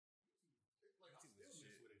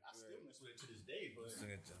mess with it to this day, but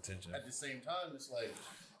at the same time, it's like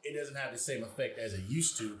it doesn't have the same effect as it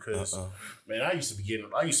used to. Because man, I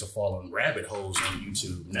used to fall on rabbit holes on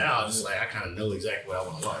YouTube. Now it's like I kind of know exactly what I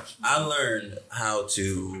want to watch. I learned how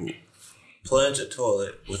to plunge a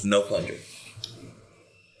toilet with no plunger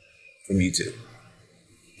from YouTube.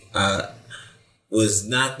 I was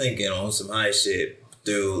not thinking on some high shit.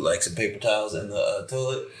 Threw like some paper towels in the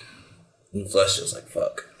toilet and flushed. Was like,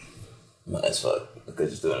 fuck. Might as fuck. I could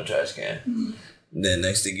just do it in a trash can. Mm-hmm. And then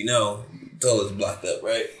next thing you know, the toilet's blocked up,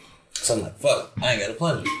 right? So I'm like, fuck, I ain't got a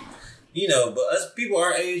plunger. You know, but us people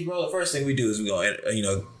our age, bro, the first thing we do is we go,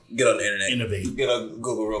 get on the internet. Innovate. Get on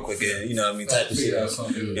Google real quick and, you know what I mean, type the shit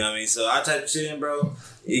in. You know what I mean? So I type the shit in, bro.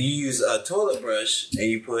 You use a toilet brush and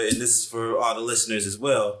you put, and this is for all the listeners as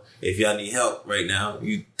well, if y'all need help right now,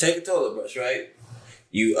 you take a toilet brush, right?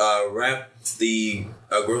 You wrap the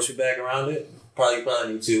grocery bag around it.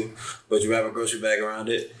 Probably need to, but you wrap a grocery bag around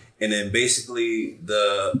it, and then basically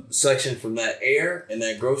the suction from that air in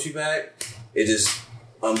that grocery bag, it just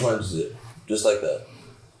unplunges it, just like that.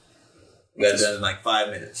 Got done in like 5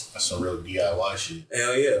 minutes. That's some real DIY shit.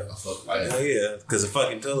 Hell yeah. Hell yeah. Because the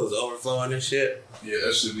fucking toilet's overflowing and shit. Yeah,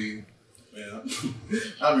 that should be, man.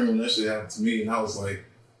 I remember when that shit happened to me, and I was like,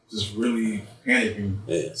 just really panicking,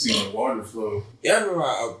 seeing the water flow. Yeah, I remember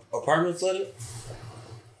our apartment flooded.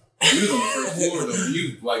 You was on the first floor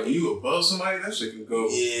though. When you above somebody, that shit can go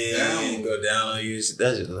down. Go down on you.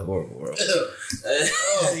 That shit was a horrible world.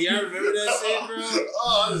 Y'all remember that shit, bro?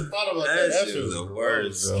 Oh, I just thought about that. That shit was the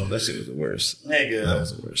worst, bro. That shit was the worst. Nigga. That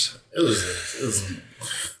was the worst. It was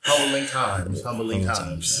humbling times. Humbling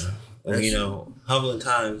times. And, you know, humbling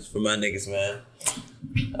times for my niggas, man.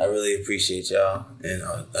 I really appreciate y'all. And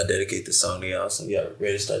I dedicate this song to y'all. So y'all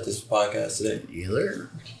ready to start this podcast today?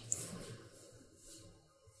 Either.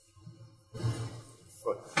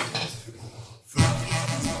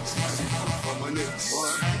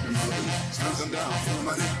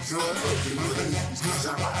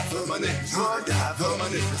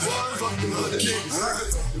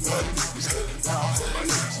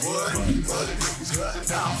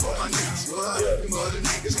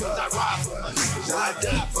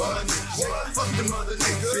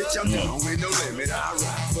 Bitch, I'm down with no limit. I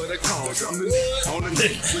ride for the cause. I'm the nigga on the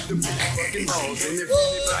neck with the big fucking balls. And if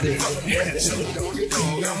anybody fucking has some doggy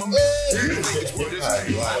dog, I'm a man. Niggas put his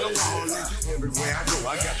name right on the wall. Everywhere I go,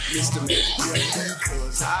 I got Mr. Magic.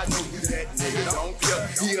 Because I know that nigga don't care.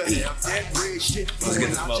 He'll have that red shit. Let's get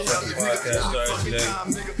this motherfucking podcast started today.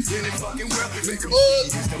 Any fucking well, make him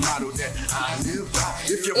is the motto that I live by.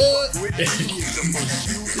 If you fuck with me, it's the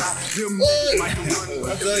most you got. Them might the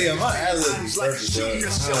one. I tell you, my ad-lib is perfect,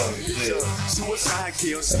 bro. Suicide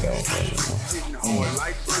kills. Hitting hard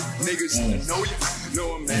like niggas know you.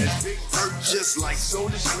 Know a man big hurt just like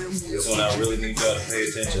Soda Slim. This one I really need y'all to pay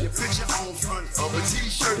attention. Picture on front of a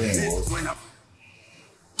t-shirt.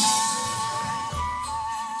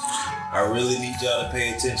 I really need y'all to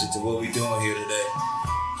pay attention to what we doing here today.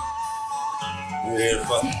 We're here to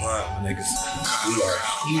fucking pop, my niggas. We are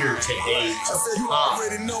here today to pop,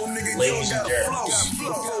 ladies and gentlemen.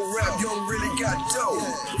 Before rap, you don't really got dough.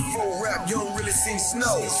 Before rap, you don't really see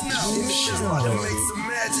snow. In the shit, about to make some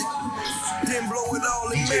magic. Then blow it all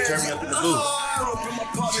in magic. Turn me up in the booth.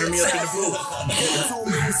 Turn me up in the booth. Told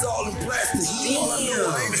me it's all in plastic. I know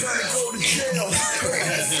I ain't trying to go to jail.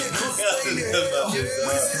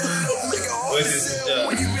 What's this job?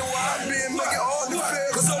 When you been where I've been, make it all the fair.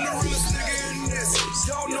 Cause I'm the realest nigga in this.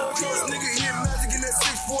 Y'all know this nigga here magic in that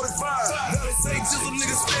 645. Now they say just a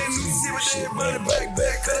nigga stand new shit with everybody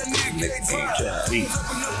back. Cause that nigga can't drive.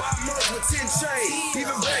 Open up our merch with 10 chains.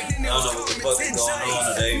 Even back then, I don't know what the fuck is going on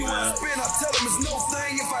today, man. I tell them it's no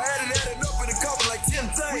thing. If I had it added up, it'd cover like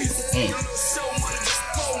 10 things. You know, show money, just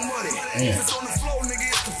flow money. If it's on the flow, nigga,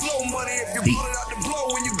 it's the flow money. If you pull it out the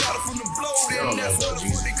blow and you got it from the blow, then that's what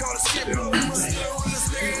they call it shit blow.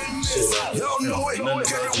 Y'all know it.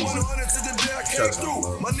 Carry 100 to the day I came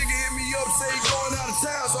through. My nigga hit me up, say he going out of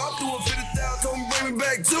town, so I threw him 50,000, told him bring me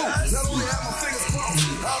back too. Not only had my fingers pumped,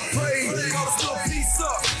 I prayed, called a slow piece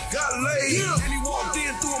up, got laid. Then he walked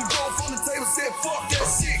in, threw them both on the table, said fuck that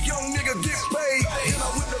shit, young nigga get paid. Then I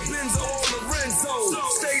went to Benzo on the Renzo.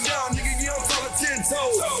 Stay down, nigga, you don't talk 10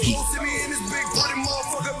 toes. Posted me in this big pretty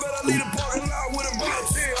motherfucker, bet I leave the parking lot with a bitch.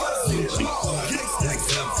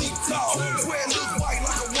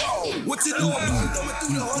 What you know about thumbing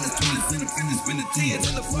through the hundreds, 20s, and the 50s, spin the 10s,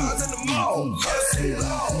 and the 5s, and the mall.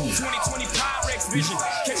 2020 Pyrex vision.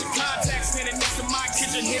 Catching contact, standing next to my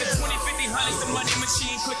kitchen. Hit a 20, 50, 100s, the money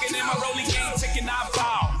machine clicking, and my rolling game ticking, I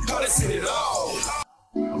bow. Gotta see it all.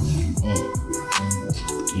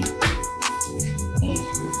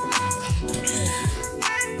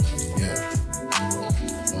 Yeah.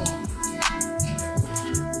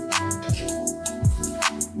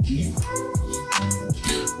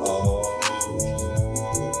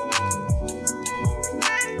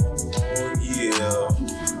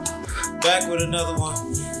 Back with another one. I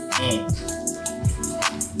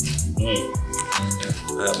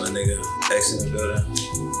have my nigga X in the building.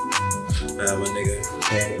 I have my nigga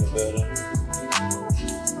Cam in the building.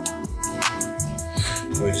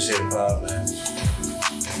 We just hit the pod, man.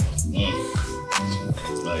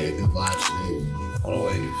 Oh yeah, good vibes today. On the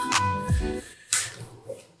way.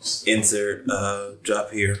 Insert drop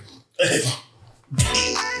here. Hey.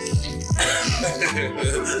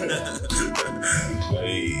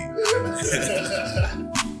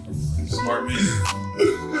 Smart man.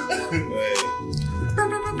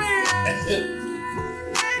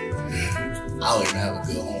 I don't even have a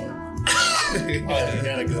good horn. I don't even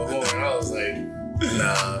have a good horn. I was like,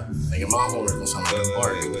 nah, nigga, my horn is gonna sound like a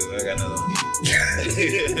bark. Wait, I got another one. What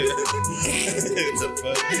the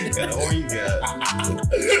fuck? What kind of horn you got?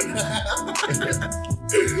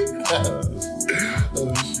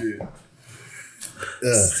 Oh shit.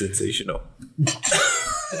 Sensational.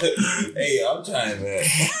 Hey, I'm trying, man.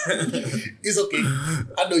 It's okay.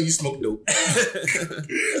 I know you smoke dope.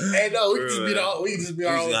 Hey, no, we can just be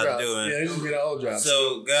our own drops. Yeah, we just be our own drops.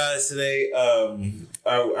 So, guys, today,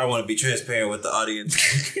 I want to be transparent with the audience.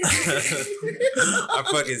 Our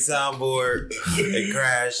fucking soundboard, it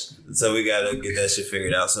crashed, so we gotta get that shit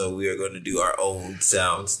figured out. So we are going to do our own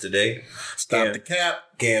sounds today. Stop the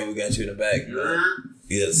cap. Cam, we got you in the back.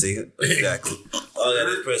 Yeah, see? Exactly. All that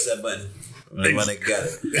is press that button. My nigga got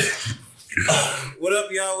it. What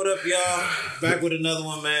up, y'all? What up, y'all? Back with another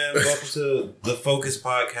one, man. Welcome to the Focus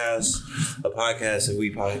Podcast, a podcast that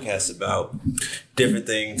we podcast about different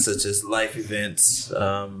things such as life events,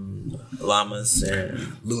 llamas,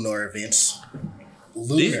 and lunar events.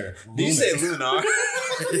 Lunar. Did you say lunar?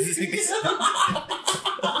 This nigga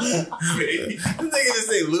just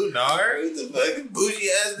say lunar? What the fuck? Bougie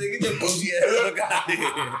ass nigga. Get your bougie ass fuck out here.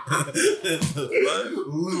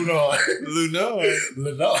 Lunar.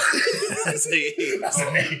 Lunar. That's a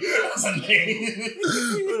name.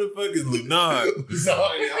 Who the fuck is lunar?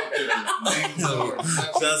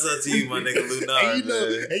 Shouts out to you, my nigga Lunar.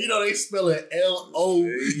 And you know they spell it Lounar.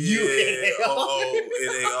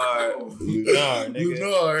 Lunar, nigga.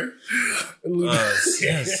 Lunar.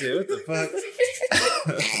 Shit, what the fuck?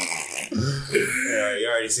 Yeah, you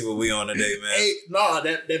already see what we on today, man. Hey, nah,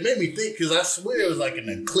 that made me think because I swear it was like an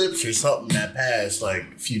eclipse or something that passed like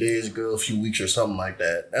a few days ago, a few weeks or something like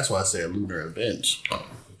that. That's why I said lunar events.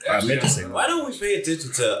 I meant to say. Why don't we pay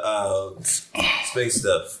attention to space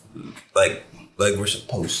stuff like we're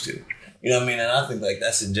supposed to? You know what I mean? And I think like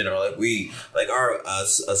that's in general. Like we like our a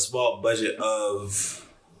small budget of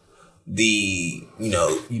the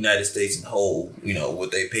United States in whole, what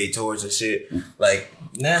they pay towards and shit. Like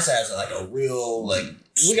NASA has like a real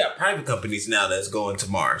we got private companies now that's going to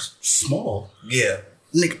Mars. Small, yeah,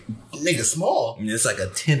 nigga, small. I mean, it's like a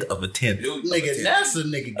tenth of a tenth. Nigga, NASA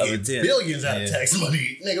nigga get billions out of tax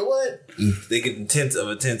money. Nigga, what? They get tenths of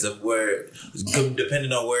a tenth of where,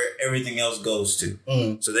 depending on where everything else goes to.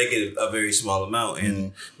 So they get a very small amount,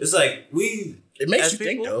 and it's like It makes you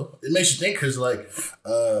think, though. It makes you think because, like,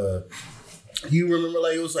 you remember,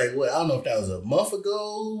 like, it was like, what? I don't know if that was a month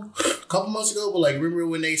ago, a couple months ago, but, like, remember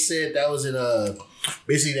when they said that was in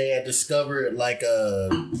basically they had discovered, like, a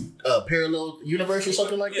parallel universe or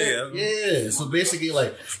something like that? Yeah. So, basically,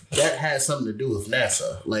 like, that has something to do with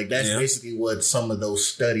NASA. Like, that's basically what some of those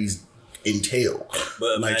studies entail.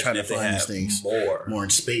 But like, trying to find these things more in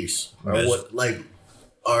space. Or what, like,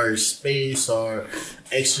 our space or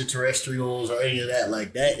extraterrestrials or any of that,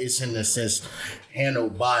 like that is in a sense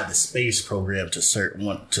handled by the space program to a certain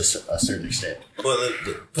extent. Well,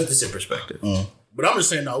 put this in perspective. But I'm just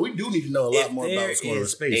saying, no, we do need to know a lot more about what's going on in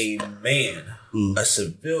space. A man, a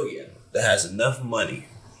civilian that has enough money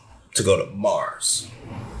to go to Mars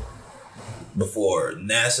before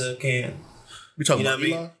NASA can. We talking about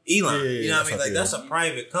Elon? Elon. You know what I mean? Like that's a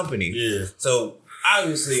private company. Yeah. So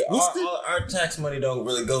obviously, our tax money don't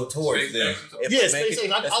really go towards them.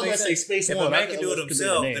 SpaceX. I was going to say SpaceX. If a man can do it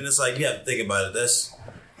himself, then it's like, you have to think about it.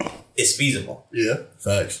 It's feasible. Yeah,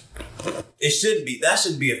 facts. It shouldn't be. That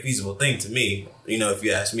shouldn't be a feasible thing to me, if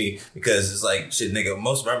you ask me. Because it's like, shit, nigga,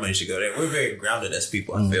 most of our money should go there. We're very grounded as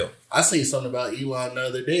people, I feel. I seen something about Elon the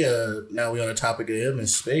other day. Now we're on the topic of him in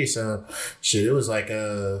space. It was like,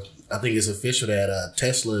 I think it's official that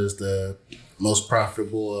Tesla is the most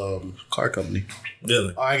profitable car company.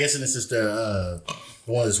 Really? Or I guess in this is the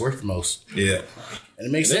one that's worth the most. Yeah. And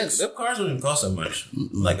it makes sense. Them cars wouldn't cost that much.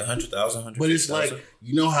 Like $100,000, $150,000. But it's like,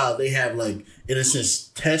 you know how they have like, in a sense,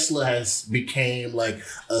 Tesla has became like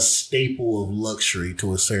a staple of luxury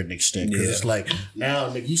to a certain extent. Because it's like now,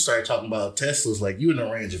 nigga, you start talking about Teslas, like you in the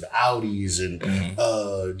range of Audis and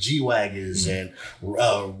G-Wagons and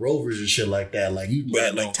Rovers and shit like that. Like you,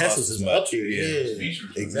 like Teslas is up there. Yeah,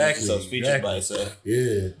 exactly. So features by itself.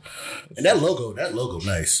 Yeah, and that logo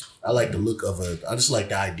nice. I like the look of I just like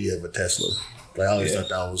the idea of a Tesla. Like I always thought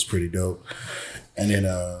that was pretty dope. And then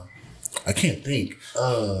I can't think.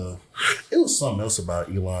 It was something else about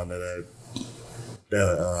Elon that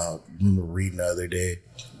I remember reading the other day.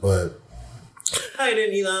 But hi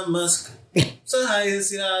then, Elon Musk. So how you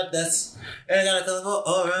see that? That's I got a colorful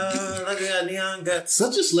aura. Like I got neon guts.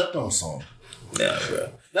 Such a slept on song. Yeah, bro.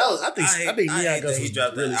 That was I think neon guts he was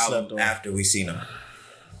dropped really the slept album on after we seen him.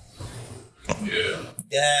 Yeah.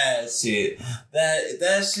 That shit.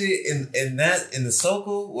 That shit in the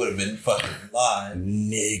circle would have been fucking live.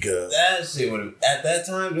 Nigga. That shit would have at that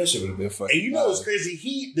time, that shit would have been fucking And you know what's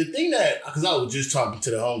crazy? The thing that, because I was just talking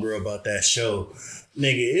to the homegirl about that show,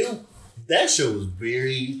 nigga, that show was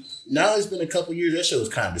now it's been a couple years, that show was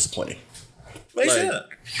kind of disappointing. Like,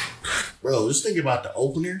 bro, just think about the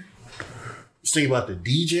opener. Just think about the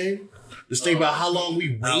DJ. Just think about how long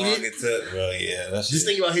we waited. How long it took, bro. Yeah. Just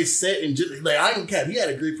think about his set and just like I don't cap. He had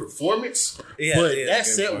a great performance, but that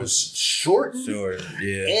set was short. Short,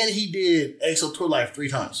 yeah. And he did EXO Tour Life 3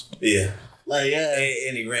 times. Yeah. Like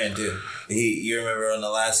and he ran too. You remember on the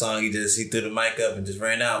last song he threw the mic up and just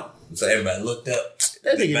ran out. So everybody looked up.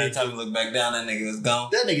 That nigga by the time he looked back down, that nigga was gone.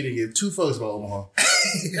 That nigga didn't give 2 fucks about Omaha.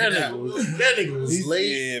 that nigga was late.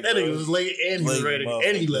 Yeah, that nigga was late and he was ready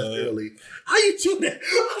and he left early. How you do that?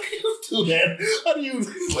 How do you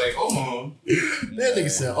like Omaha? That nigga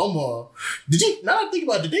said Omaha. Did you now I think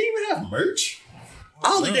about it, did they even have merch? I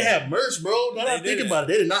don't think they have merch, bro. Now that I think about it,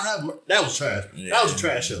 they did not have merch. That was trash. Yeah. That was a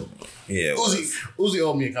trash show. Yeah. Uzi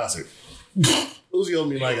owed me a concert. Uzi owed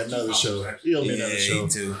me like another show. He owed me another show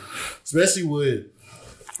too. Especially with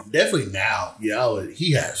definitely now. Yeah,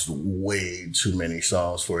 he has way too many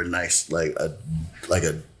songs for a nice like a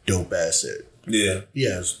dope asset. Yeah, he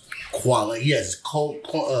has quality. He has cult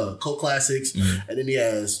classics, and then he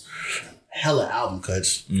has hella album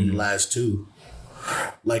cuts from the last 2.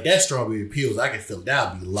 Like that Strawberry Pills, I can feel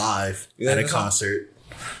that would be live at a concert.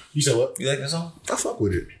 You said what? You like that song? I fuck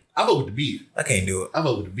with it. I fuck with the beat. I can't do it. I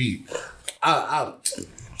fuck with the beat. I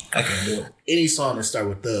can't do it. Any song that start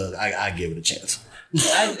with Thug, I give it a chance.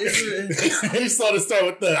 Any song that start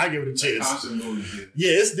with Thug, I give it a chance.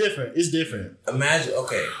 Yeah, it's different. It's different. Imagine.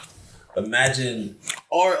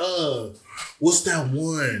 Or what's that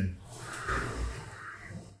one?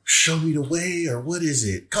 Show Me the Way, or what is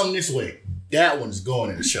it? Come This Way. That one's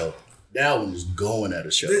going at a show. That one is going at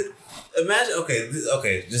a show. Imagine,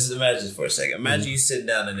 okay. Just imagine this for a second. Imagine you sitting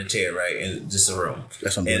down in a chair, right, in just a room.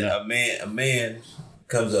 That's what I'm doing. And a man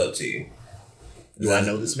comes up to you. Do I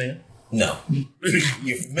know this man? No.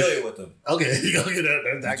 You're familiar with him. Okay. I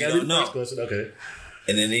got the first question. Okay.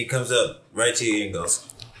 And then he comes up right to you and goes,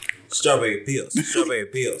 Strawberry Pills, Strawberry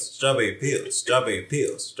Pills, Strawberry Pills, Strawberry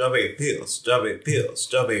Pills, Strawberry Pills, Strawberry Pills,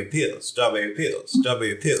 Strawberry Pills, Strawberry Pills,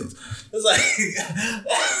 Strawberry Pills. It's like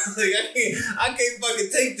I can't fucking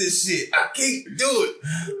take this shit. I can't do it.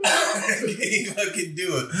 I can't fucking do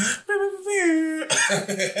it.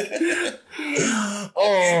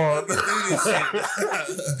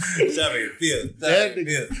 Strawberry Pills, Strawberry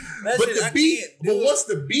Pills. But the beat, but once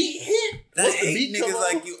the beat hit, I hate niggas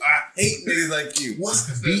like you. I hate niggas like you. What's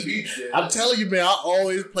the beat? I'm telling you, man, I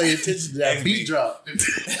always pay attention to that beat drop.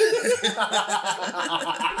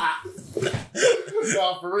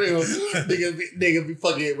 Nah, for real. Nigga be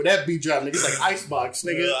fucking with that beat drop, nigga. It's like Icebox,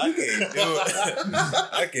 nigga. I can't do it.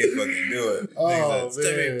 I can't fucking do it. Oh, like, man.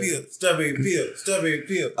 Strawberry Peel, Strawberry Peel, Strawberry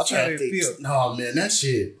Peel, Strawberry Peel. No, man, that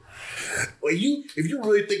shit. Well, if you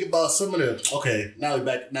really think about some of the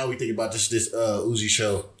now we think about this Uzi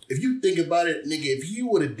show. If you think about it, nigga, if you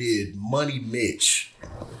would have did Money Mitch,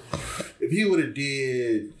 if he would have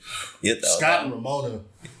did Scott and Ramona,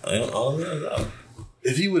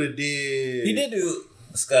 if he would have did, he did do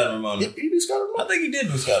Scott and Ramona. He did Scott and Ramona. I think he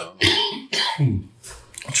did do Scott and Ramona.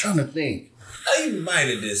 I'm trying to think. He might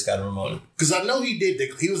have did Scott and Ramona because I know he did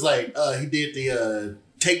he did the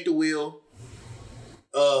Take the Wheel.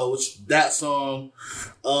 Which that song,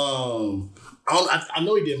 I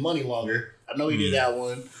know he did Money Longer. I know he did that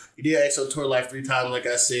one. He did EXO Tour Life 3 times, like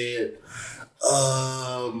I said.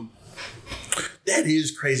 That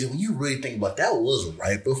is crazy when you really think about it. That was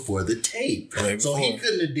right before the tape. So he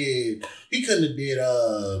couldn't have did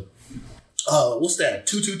what's that?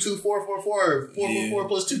 222 444 or 444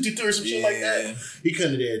 plus 222 or some shit like that. He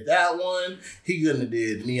couldn't have did that one. He couldn't have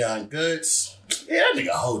did Neon Guts. Yeah, that nigga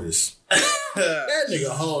hold us. That nigga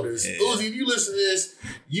hold us. Uzi, if you listen to this,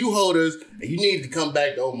 you hold us, and you need to come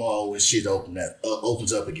back to Omaha when shit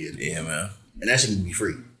opens up again. Yeah, man. And that shit can be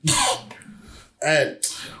free. And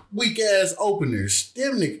weak ass openers,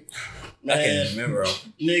 them niggas. Man, I can't remember.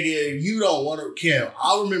 Nigga, you don't want to Kim.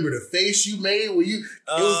 I remember the face you made when you. It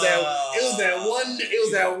was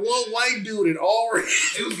that one white dude in all red.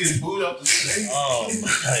 It was getting booed up the stage. Oh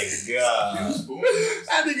my god!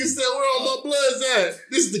 That nigga said, "Where all my blood's at?"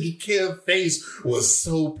 This nigga Kim face was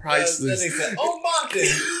so priceless. That nigga said, "Oh my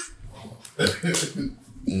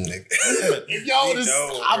If y'all just,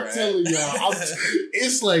 I'm telling y'all,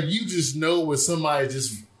 it's like you just know when somebody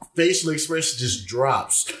just. Facial expression just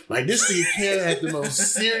drops. Like this nigga Ken had the most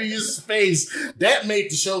serious face. That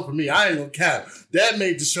made the show for me. I ain't gonna cap. That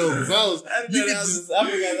made the show because I forgot that was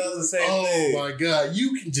the same thing. Oh my god,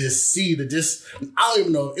 you can just see I don't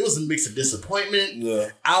even know. It was a mix of disappointment,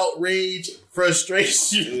 outrage,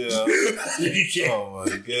 frustration. Yeah. Oh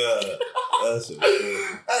my god, that's so cool.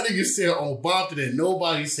 That nigga said on Bompton and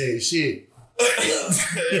nobody said shit.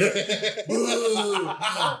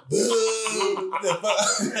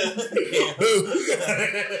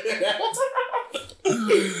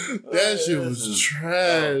 That shit was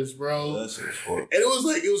trash, bro. That shit was horrible. And it was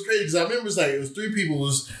crazy because I remember it was three people.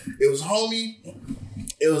 It was homie,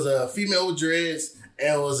 it was a female with dreads,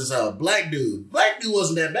 and it was this black dude. Black dude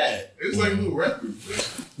wasn't that bad. It was like a little rap group.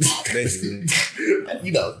 Basically.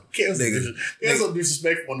 You know, Ken's so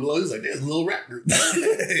disrespectful on the low. He's like, there's a little rap group.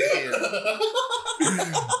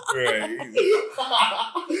 Right.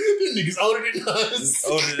 These niggas older than us.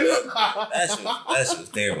 That shit was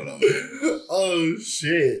terrible though, man. Oh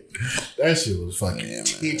shit. That shit was fucking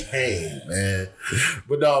insane, man.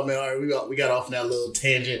 But no, man, all right, we got off on that little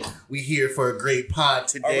tangent. We here for a great pod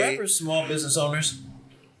today. Are rappers small business owners?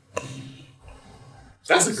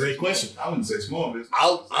 That's a great question. I wouldn't say small business.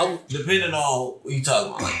 I depending on what you talking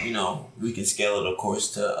about, like, you know, we can scale it, of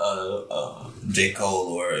course, to J.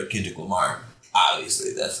 Cole or Kendrick Lamar.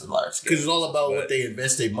 Obviously, that's a large scale. Because it's all about what they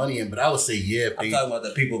invest their money in. But I would say, I'm talking about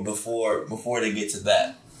the people before they get to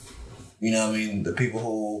that. You know what I mean? The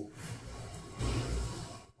people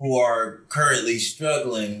who are currently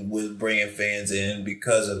struggling with bringing fans in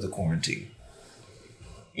because of the quarantine.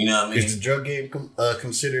 You know what I mean? Is the drug game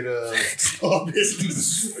considered a small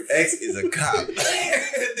business? X is a cop.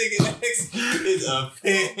 Nigga, X is a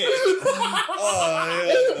fan. Oh,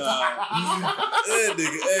 hell no. That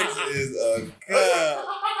nigga X is a cop.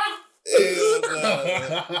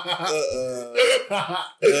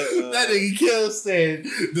 That nigga Kill said,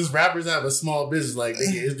 "Does rappers have a small business?" Like,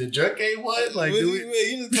 nigga, is the drug game what? Like, what do you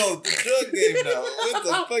mean? You just call it the drug game now. What the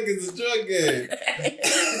fuck is the drug game?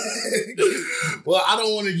 Well, I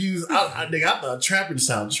don't want to use. I thought trapping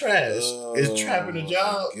sound trash. Is trapping a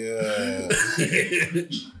job? God.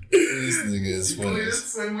 This nigga is funny. It's the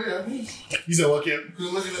same way, I think. You said what, Kim? You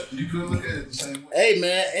couldn't look at it the same way. Hey,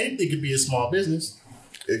 man, anything could be a small business.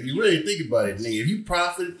 If you really think about it, nigga, if you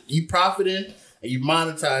profiting and you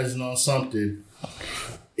monetizing on something,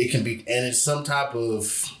 it can be, and it's some type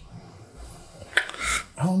of,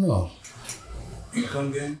 I don't know.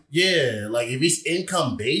 Income game? Yeah, like if it's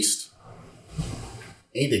income based,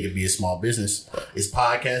 anything could be a small business. Is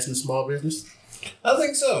podcasting a small business? I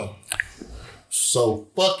think so. So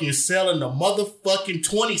fucking selling the motherfucking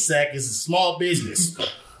 20 sack is a small business.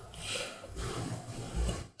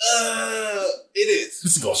 It is.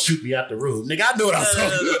 This is gonna shoot me out the room. Nigga, I know what I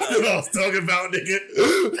was talking about, nigga.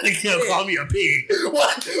 Nigga call me a pig.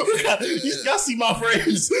 What? Y'all see my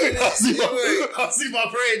friends. Y'all see my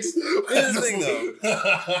friends. Here's the thing, though.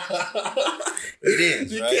 It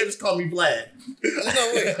is, You right? can't just call me Vlad.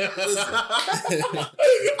 No, wait. Listen.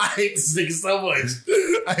 I hate this nigga so much.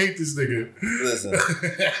 I hate this nigga. Listen.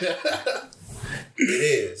 It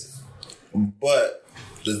is. But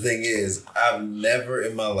the thing is, I've never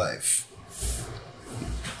in my life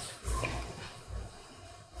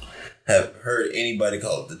have heard anybody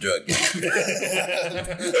call it the drug game.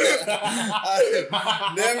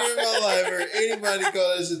 I've never in my life heard anybody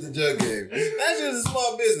call that shit the drug game. That's just a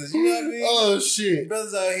small business, you know what I mean? Oh shit.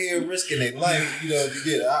 Brothers out here risking their life, you know, to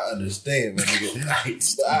get it. I understand, man.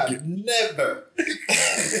 But I've never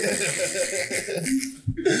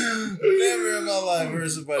in my life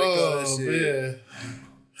heard somebody call that shit. Man.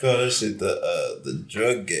 Call that shit the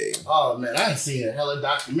drug game. Oh man, I ain't seen a hella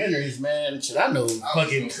documentaries, man. Shit, I know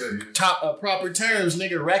fucking top proper terms,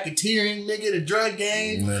 nigga. Racketeering, nigga. The drug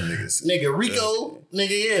game, nigga. Rico, nigga.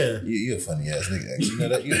 Yeah, you a funny ass nigga. Actually, you know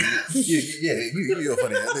that. You a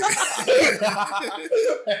funny ass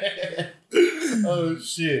nigga. Oh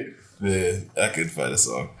shit. Yeah, I could find a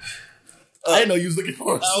song. I didn't know you was looking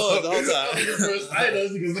for a song. I was the whole time. I didn't know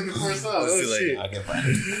you was looking for a song. Oh, shit. I can't find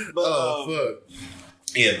it. But, fuck.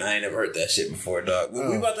 Yeah, man, I ain't never heard that shit before, dog. We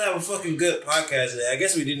about to have a fucking good podcast today. I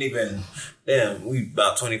guess we didn't even... Damn, we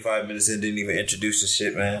about 25 minutes in, didn't even introduce the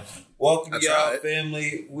shit, man. Welcome, y'all,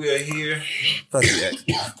 family. We are here. Fuck you, X.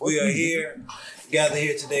 We are here. Gathered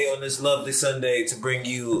here today on this lovely Sunday to bring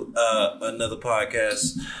you another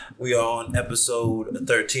podcast. We are on episode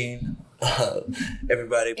 13.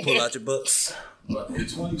 Everybody pull out your books.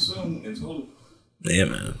 It's 20 soon in total. Yeah,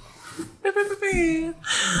 man.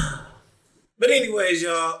 But anyways,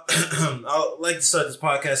 y'all, I'd like to start this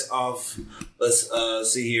podcast off. Let's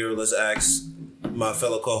see here. Let's ask my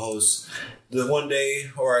fellow co-hosts the one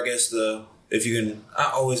day, or I guess if you can,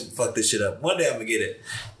 I always fuck this shit up. One day I'm going to get it.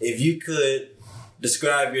 If you could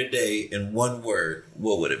describe your day in one word,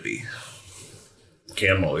 what would it be?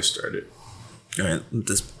 Cam always started. All right,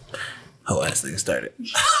 this whole ass thing started.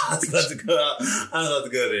 I was about to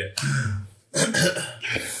go there.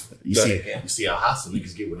 You see how hostile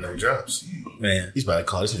niggas get when they drops. Man. He's about to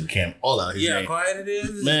call this nigga Cam all out his name. Yeah, how quiet it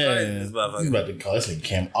is. Man, he's about to call this nigga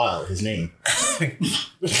Cam all out his name. Go ahead,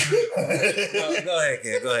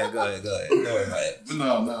 Cam. Go ahead. Don't worry about it. But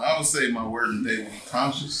no, I would say my word today would be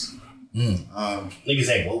conscious. Niggas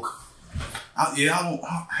ain't woke. I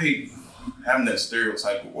hate having that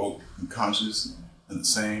stereotype of woke and conscious and the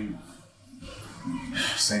same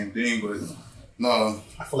thing, but no.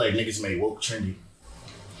 I feel like niggas made woke trendy.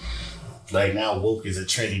 Like now, woke is a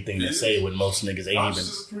trendy thing to say when most niggas ain't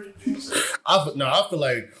even. I feel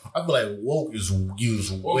like woke is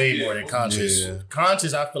used way more than conscious. Yeah.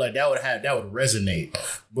 Conscious, I feel like that would resonate.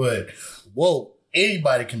 But woke,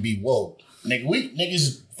 anybody can be woke.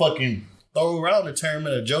 Niggas fucking throw around the term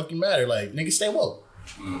in a joking matter. Like niggas stay woke.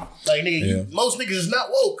 Like most niggas is not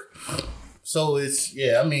woke. So it's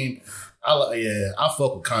I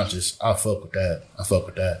fuck with conscious. I fuck with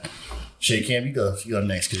that. Shit, Cam, you go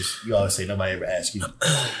next because you always say nobody ever asks you.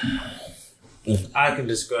 If I can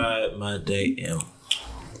describe my day in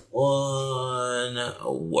one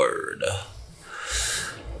word,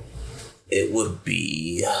 it would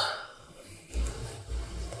be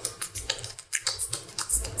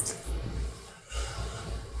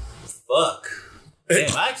Fuck.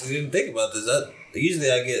 Damn, I actually didn't think about this.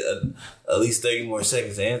 Usually I get at least 30 more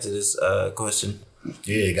seconds to answer this question.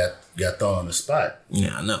 Yeah, got thrown on the spot.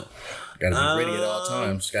 Yeah, I know. Gotta be ready at all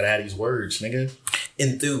times. Gotta have these words, nigga.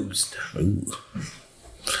 Enthused. Ooh.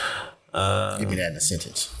 Give me that in a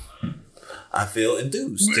sentence. I feel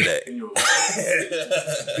enthused today. Can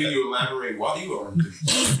you elaborate why you are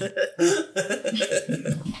enthused?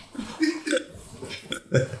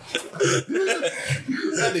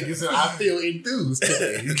 That nigga said, I feel enthused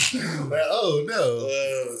today. Well, oh no.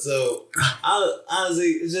 So, honestly,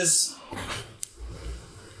 it's just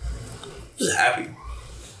happy.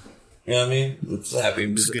 You know what I mean? I'm just happy.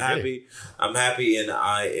 I'm just happy. I'm happy, and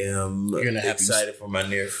I am excited for my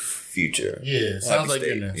near future. Yeah, sounds like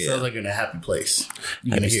you're in a happy place.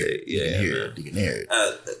 You can hear it. You can hear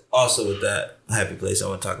it. Also, with that happy place, I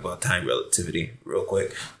want to talk about time relativity real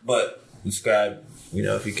quick. But describe,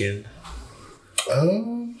 if you can.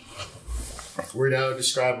 Word I would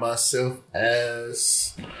describe myself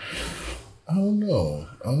as, I don't know.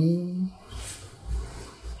 I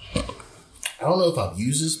don't know if I've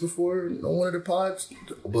used this before on one of the pods,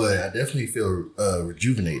 but I definitely feel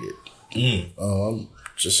rejuvenated. I'm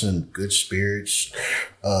just in good spirits.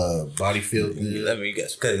 Body feel good. I mean, you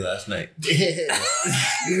got some cutting last night. Yeah.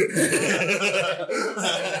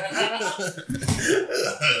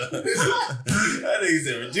 I think he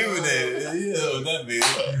said rejuvenated. You know what that means.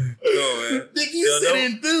 Go on, man. Nick, you said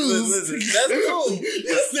enthused. Listen, that's cool.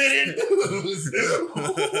 You said enthused.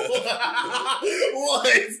 What?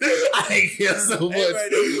 I feel so much. Everybody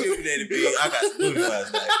know rejuvenated, B. I got some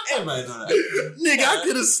last night. Everybody know that. Nigga, I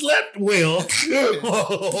could have slept well.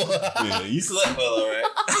 Yeah, you slept well, all right.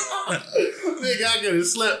 Nigga, I could have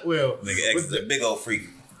slept well. Nigga, X is a big old freak.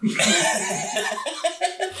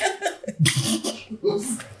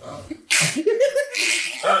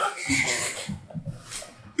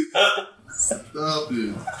 Stop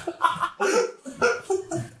it.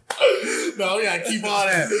 No, we gotta keep all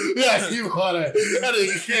that. That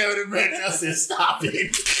nigga came in the back. I said, stop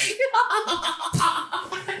it.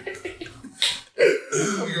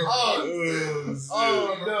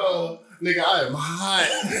 Oh no. Nigga, I am hot.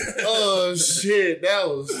 Oh shit, that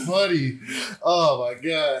was funny. Oh my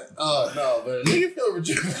god. Oh no, man. Nigga feel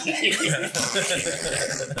rejuvenated.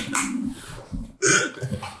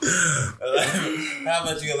 How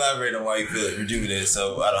about you elaborate on why you feel rejuvenated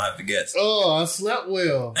so I don't have to guess? Oh, I slept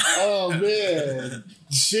well. Oh man.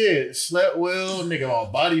 Shit, slept well, nigga.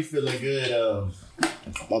 My body feeling good.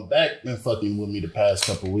 My back been fucking with me the past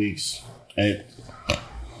couple weeks. And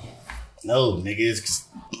no, nigga, it's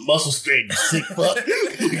muscle strain, sick fuck.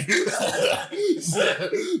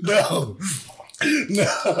 No.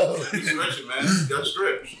 Stretch it, man. You gotta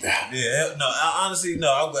stretch. Yeah, no, honestly,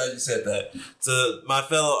 no, I'm glad you said that. To my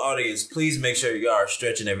fellow audience, please make sure you are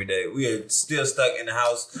stretching every day. We are still stuck in the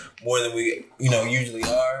house more than we, usually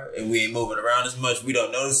are, and we ain't moving around as much. We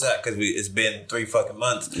don't notice that because it's been 3 fucking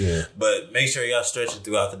months. Yeah. But make sure y'all stretching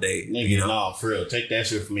throughout the day. Nigga, nah, for real. Take that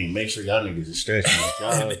shit from me. Make sure y'all niggas are stretching.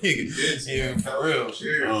 Yeah, for real.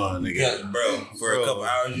 Nigga. Bro, for a couple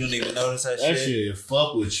hours, you don't even notice that shit. That shit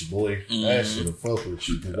fuck with you, boy. Mm-hmm. That shit fuck with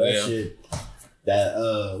you. Cause that shit,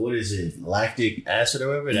 that, what is it? Lactic acid or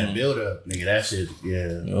whatever, that buildup, nigga, that shit,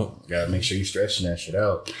 gotta make sure you stretching that shit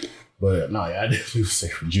out. But no, I definitely would say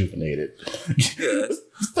rejuvenated.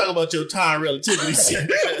 Let's talk about your time relativity shit.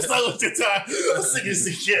 Let's talk about your time. I'm sick of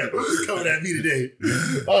this shit coming at me today.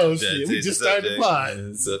 Oh shit, we just started the pod.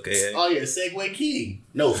 It's okay. Oh yeah, segue king.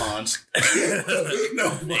 No Fonz. No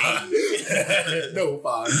Fonz. No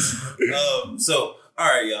Fonz. So, all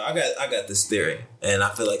right, y'all. I got this theory, and I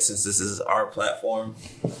feel like since this is our platform,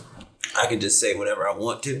 I can just say whatever I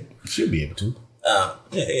want to. Should be able to.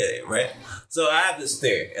 Yeah, right. So I have this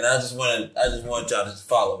theory, and I just want y'all to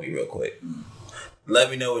follow me real quick. Let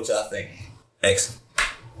me know what y'all think. Excellent.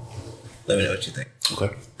 Let me know what you think.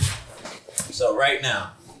 Okay. So right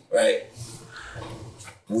now, right,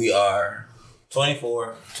 we are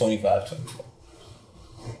 24, 25, 24.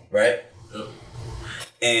 Right? Yep.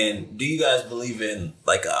 And do you guys believe in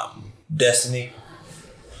like destiny?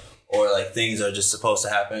 Or like things are just supposed to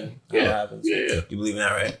happen? Yeah. Yeah. You believe in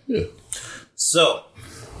that, right? Yeah. So,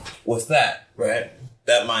 with that, right,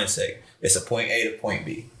 that mindset, it's a point A to point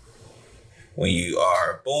B. When you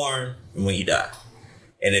are born and when you die.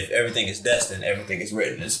 And if everything is destined, everything is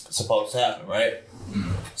written, it's supposed to happen, right?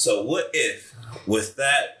 Mm-hmm. So what if, with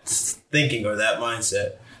that thinking or that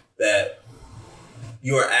mindset, that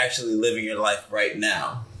you are actually living your life right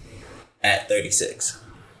now at 36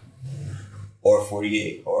 or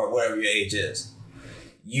 48 or whatever your age is?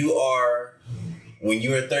 You are... When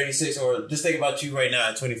you were 36, or just think about you right now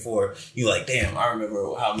at 24, you like, damn, I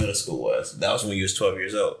remember how middle school was. That was when you was 12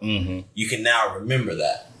 years old. Mm-hmm. You can now remember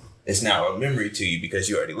that. It's now a memory to you because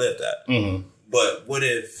you already lived that. Mm-hmm. But what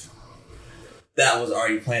if that was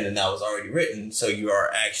already planned and that was already written, so you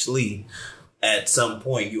are actually, at some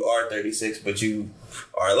point, you are 36, but you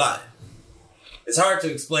are alive? It's hard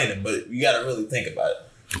to explain it, but you got to really think about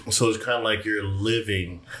it. So it's kind of like you're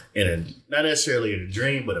living in a, not necessarily in a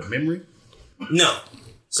dream, but a memory? No.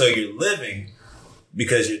 So you're living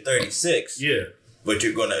because you're 36. Yeah. But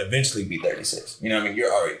you're going to eventually be 36. You know what I mean?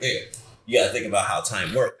 You're already there. You got to think about how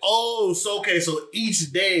time works. Oh, so okay. So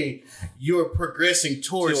each day you're progressing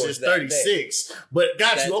towards this 36. Day. But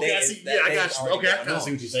got you. Okay, I see. Yeah, I got you. Okay, I kind of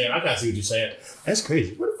see what you're saying. That's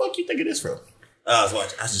crazy. Where the fuck you think of this from? I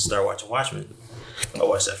just started watching Watchmen. I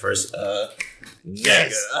watched that first.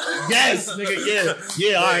 Yes, nigga,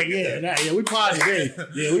 yeah, all right, yeah, we potted today.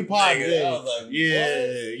 Yeah, we potted today. I was like,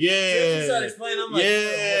 yeah. You started explaining, I'm like,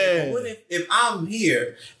 yeah. What if I'm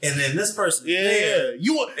here and then this person's there, and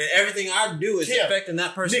everything I do is affecting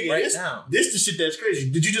that person now? This the shit that's crazy.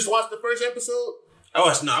 Did you just watch the first episode? I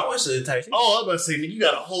watched the entire season. Oh, I was about to say, nigga, you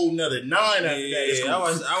got a whole nother 9 after that. Yeah, I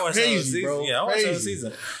watched the whole season. Bro. Yeah, I watched the whole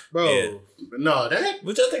season. Bro, no,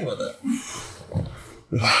 what y'all think about that?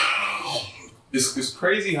 It's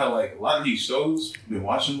crazy how like a lot of these shows I've been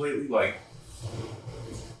watching lately, like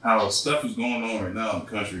how stuff is going on right now in the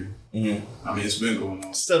country. Mm-hmm. I mean, it's been going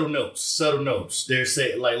on. Subtle notes. They're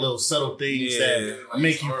saying like little subtle things that like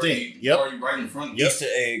make you think. Yep. Already right in front of you. Easter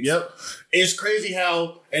eggs. Yep. It's crazy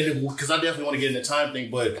how, and because I definitely want to get in the time thing,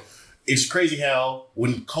 but it's crazy how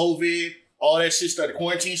when COVID, all that shit started,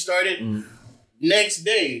 quarantine started, next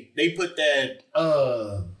day they put that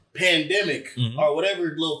pandemic or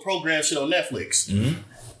whatever little program shit on Netflix. Mm-hmm.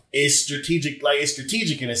 It's strategic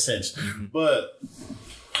in a sense. Mm-hmm. But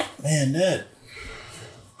man, that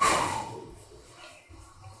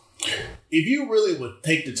if you really would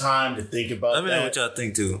take the time to think about let me know what y'all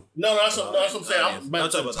think too. No, that's what I'm saying. I'm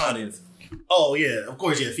talking about the audience. Oh yeah, of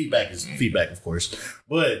course, yeah. Feedback is feedback, of course.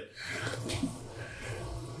 But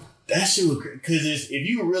that shit would, because if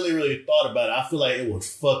you really thought about it, I feel like it would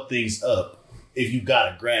fuck things up. If you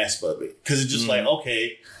got a grasp of it. Because it's just like,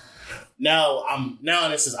 okay, now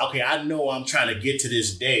this is, okay, I know I'm trying to get to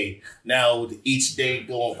this day. Now, each day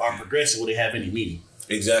our progression, will they have any meaning?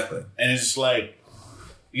 Exactly. And it's just like,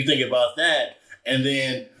 you think about that, and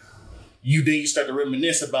then you start to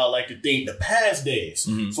reminisce about like the past days.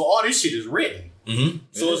 Mm-hmm. So all this shit is written. Mm-hmm.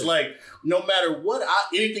 So it's like, no matter what,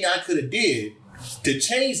 anything I could have did to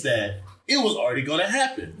change that, it was already going to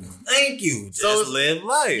happen. Thank you. Just live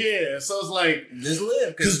life. Yeah. So it's like, just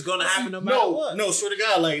live because it's going to happen no matter what. No, swear to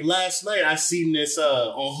God, like last night I seen this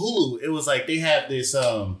on Hulu. It was like they have this.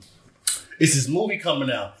 It's this movie coming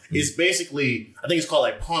out. It's basically, I think it's called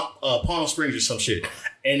like Palm Springs or some shit.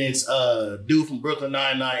 And it's dude from Brooklyn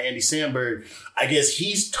Nine-Nine, Andy Samberg. I guess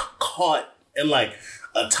he's caught in like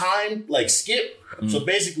a time like skip. So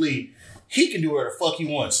basically, he can do whatever the fuck he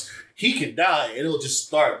wants. He can die, and it'll just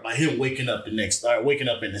start by him waking up in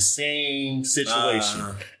the same situation.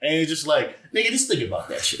 And it's just like, nigga, just think about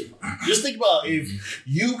that shit. Just think about if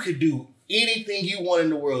you could do anything you want in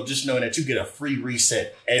the world, just knowing that you get a free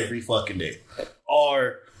reset every fucking day.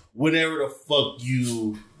 Or whenever the fuck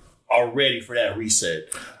you are ready for that reset.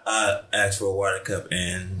 I asked for a water cup,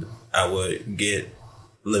 and I would get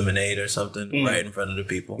lemonade or something right in front of the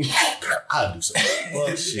people. I'd do some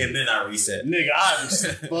fuck shit. And then I reset. Nigga, I'd do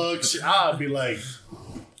some fuck shit. I'd be like,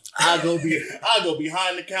 I'll go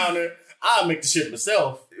behind the counter. I'll make the shit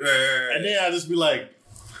myself. Right. And then I'll just be like,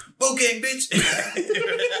 Boo gang, bitch.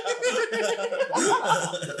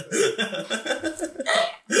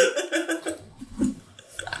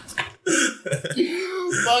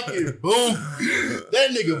 Fucking Boom. That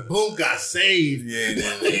nigga Boom got saved. Yeah,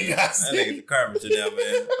 that nigga's a carpenter now,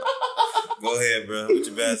 man. Go ahead, bro. With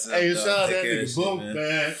your bad self. Hey, shout out that nigga Boom,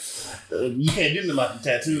 man. You can't do nothing about the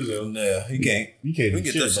tattoos, though. No, you can't. You can't we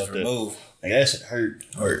get those shit removed. Like, that shit hurt.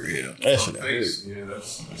 Yeah. That shit hurt. Yeah,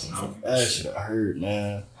 that's that shit hurt,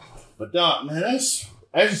 man. But dog, man, that's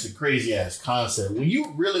just a crazy ass concept. When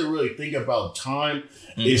you really, really think about time,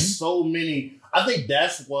 there's so many. I think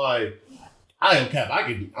that's why I am cap.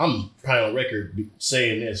 I'm probably on record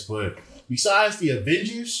saying this, but besides the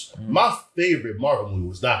Avengers, my favorite Marvel movie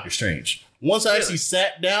was Doctor Strange. Once I actually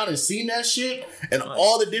sat down and seen that shit and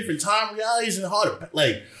all the different time realities and how to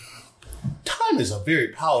like, time is a very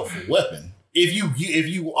powerful weapon. If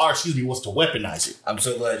you wants to weaponize it. I'm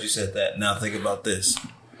so glad you said that. Now think about this.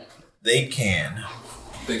 They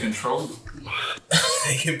control it.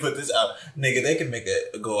 They can put this out. Nigga, they can make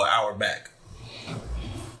it go an hour back.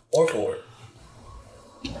 Or forward.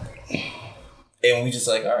 And we just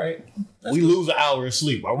like, all right. We lose an hour of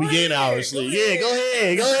sleep. Or we gain an hour of sleep. Yeah, go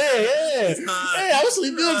ahead. Yeah. Hey, I was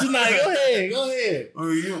sleep good tonight. Go ahead.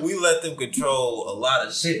 We let them control a lot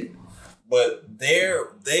of shit. But their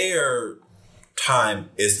time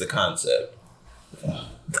is the concept.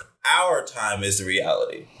 Our time is the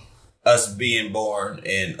reality. Us being born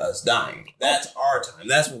and us dying. That's our time.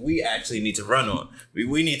 That's what we actually need to run on.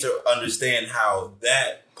 We need to understand how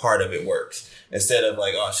that part of it works. Instead of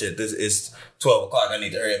like, oh shit, this is 12 o'clock. I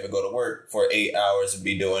need to hurry up and go to work for 8 hours and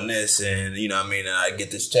be doing this. And you know what I mean? And I get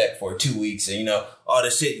this check for 2 weeks. And you know, all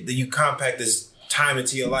this shit that you compact this time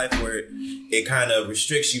into your life where it kind of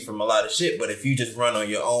restricts you from a lot of shit. But if you just run on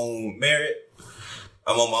your own merit,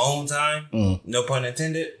 I'm on my own time, no pun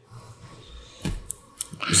intended.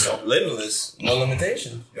 So limitless, no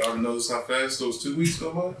limitation. Y'all ever notice how fast those 2 weeks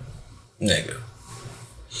go by? Nigga.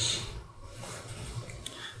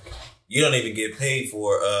 You don't even get paid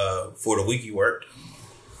for the week you worked.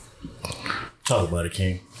 Talk about it,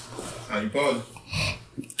 King. How you calling?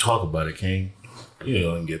 Talk about it, King. You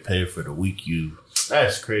don't get paid for the week you.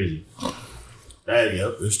 That's crazy.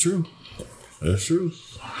 Yep, it's true. That's true.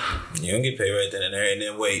 You don't get paid right then and there, and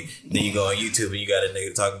then wait. Then you go on YouTube and you got a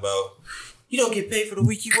nigga talking about, you don't get paid for the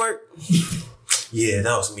week you work? Yeah,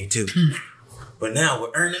 that was me too. But now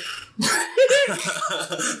we're earning.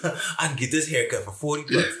 I can get this haircut for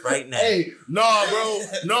 $40 right now. Hey, nah, bro.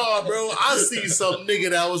 I see some nigga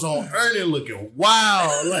that was on earning looking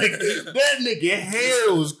wild. Like, that nigga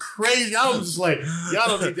hair was crazy. I was just like, y'all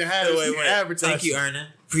don't need to have this advertising. Thank you, Erna.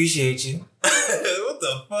 Appreciate you. What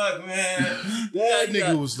the fuck, man? That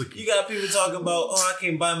nigga was looking. You got people talking about, I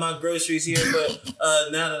can't buy my groceries here, but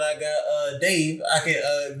now that I got Dave, I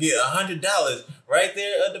can get $100 right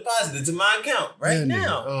there deposited to my account right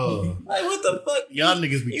now. Like, what the fuck? Y'all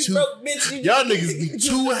niggas be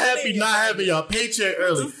too happy not having y'all paycheck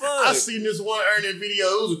early. I seen this one earning video.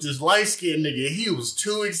 It was with this light skinned nigga. He was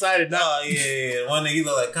too excited. Oh yeah. One nigga he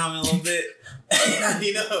looked like Common a little bit.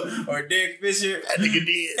 You know, or Derek Fisher. That nigga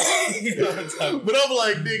did. You know what I'm talking about? But I'm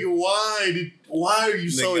like, nigga, why are you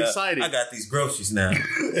so excited? I got these groceries now.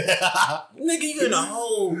 Nigga, you in a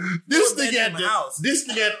whole this nigga at the house.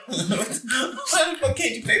 Why the fuck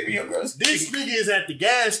can't you pay for your groceries? This nigga is at the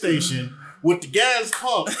gas station with the gas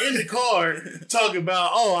pump in the car talking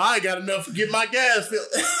about, oh, I ain't got enough to get my gas filled.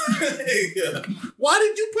 Why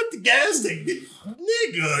did you put the gas thing?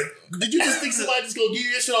 Nigga, did you just think somebody just gonna give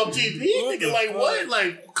you that shit off GP? Nigga, like what?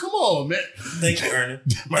 Like, come on, man. Thank you, Ernie.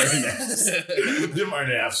 Them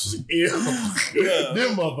Ernie apps was ill.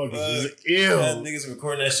 Them motherfuckers was ill. Niggas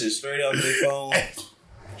recording that shit straight off their phone.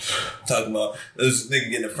 Talking about this nigga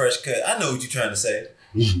getting a fresh cut. I know what you're trying to say.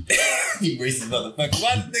 You racist motherfucker.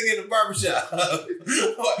 Why this nigga in the barbershop?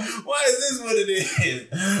 Why is this what it is?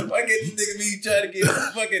 Why can't this nigga be trying to get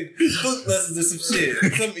fucking flute lessons or some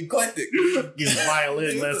shit? Something eclectic. Get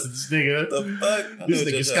violin lessons, nigga. The fuck? This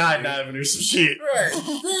nigga skydiving or some shit. Right.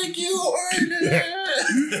 Thank you,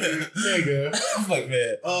 nigga. Fuck,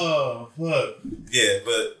 man. Oh, fuck. Yeah,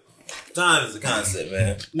 but time is a concept,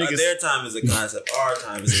 man. Their time is a concept. Our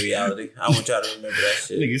time is a reality. I want y'all to remember that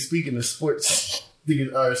shit. Nigga, speaking of sports...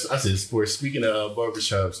 I said sports. Speaking of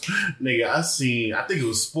barbershops, nigga, I think it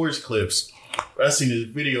was sports clips. I seen this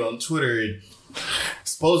video on Twitter. It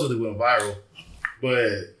supposedly went viral,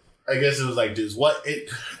 but I guess it was like this.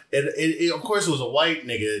 Of course, it was a white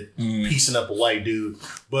nigga piecing up a white dude,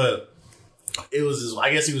 but it was this,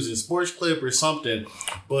 I guess he was in a sports clip or something,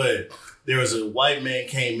 but there was a white man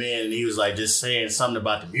came in and he was like just saying something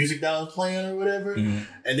about the music that was playing or whatever. Mm-hmm.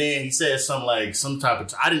 And then he said something like some type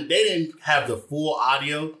of, they didn't have the full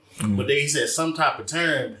audio, but he said some type of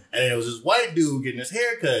term. And it was this white dude getting his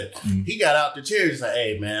hair cut. Mm-hmm. He got out the chair. He's like,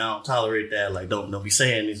 hey man, I don't tolerate that. Like, don't be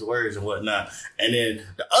saying these words and whatnot. And then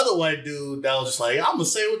the other white dude that was just like, I'm gonna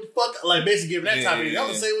say what the fuck, like basically giving that type of, I'm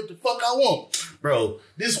gonna say what the fuck I want. Bro,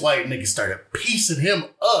 this white nigga started piecing him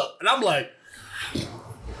up. And I'm like,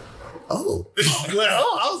 oh.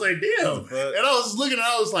 I was like, damn. And I was looking,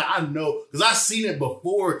 I was like, I know. Because I seen it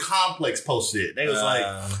before Complex posted it. They was like,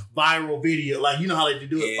 viral video. Like, you know how they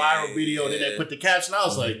do a viral video and then they put the caption. I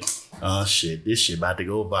was like, oh shit, this shit about to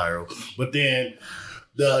go viral. But then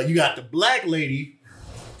you got the black lady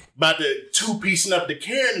about the two-piecing up the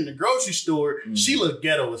Karen in the grocery store. She looked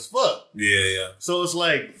ghetto as fuck. Yeah. So it's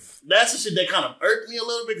like, that's the shit that kind of irked me a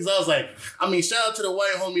little bit because I was like, I mean, shout out to the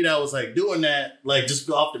white homie that was like doing that, like just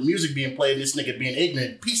off the music being played, this nigga being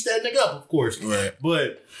ignorant, piece that nigga up, of course. Right.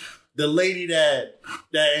 But the lady that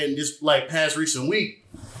in this like past recent week,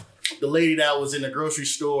 the lady that was in the grocery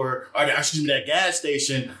store, or excuse me, that gas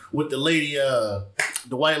station with the lady, the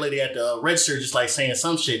white lady at the register, just like saying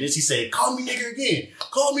some shit. Then she said, "Call me nigger again.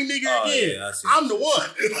 Call me nigger again. Yeah, I'm the one."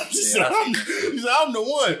 She said, "I'm the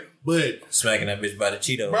one." But smacking that bitch by the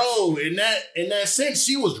Cheetos, bro. In that sense,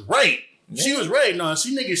 she was right. Yeah. She was right. No, that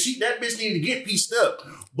bitch needed to get pieced up.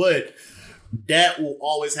 But that will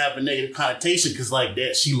always have a negative connotation because like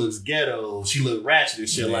that, she looks ghetto, she look ratchet and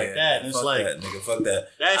shit like that. And it's like that, nigga, fuck that.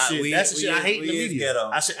 That's the shit I hate in the media.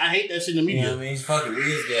 I hate that shit in the media. You know what I mean? Fucking we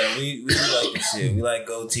is ghetto. We like this shit. We like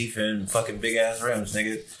gold teeth and fucking big ass rims,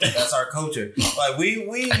 nigga. That's our culture. Like we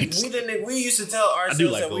used to tell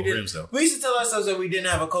ourselves that we didn't. We used to tell ourselves that we didn't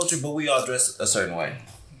have a culture, but we all dress a certain way.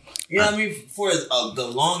 You know what I mean? For the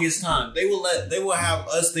longest time, they will have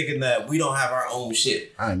us thinking that we don't have our own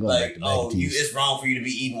shit. I ain't going like, back to back it's wrong for you to be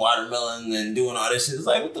eating watermelon and doing all this shit. It's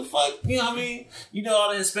like, what the fuck? You know what I mean? You know,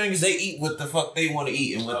 all the Hispanics, they eat what the fuck they want to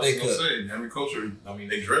eat and what they cook. Every culture, I mean,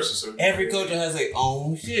 they dress a certain Every culture has their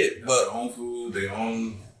own shit, but their own food, their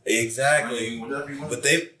own. Exactly. But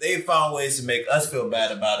they found ways to make us feel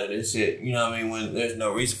bad about it and shit. You know what I mean? When there's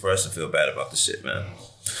no reason for us to feel bad about the shit, man.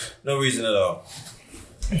 No reason at all.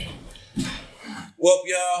 Well,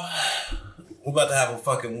 y'all, we're about to have a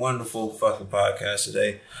fucking wonderful fucking podcast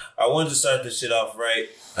today. I wanted to start this shit off right,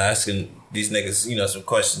 asking these niggas, you know, some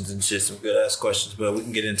questions and shit, some good ass questions, but we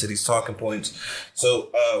can get into these talking points.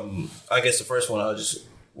 So, I guess the first one,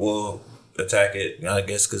 we'll attack it, I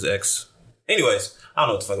guess, because X. Anyways, I don't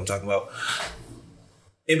know what the fuck I'm talking about.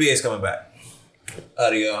 NBA's coming back.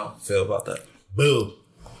 How do y'all feel about that? Boo.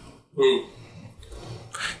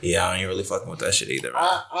 Yeah, I ain't really fucking with that shit either.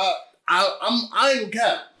 I ain't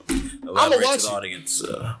cap. Elaborate to the audience.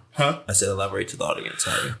 I said elaborate to the audience.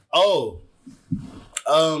 Sorry. Oh,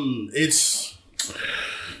 it's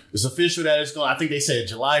official that it's going. I think they said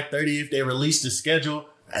July 30th. They released the schedule.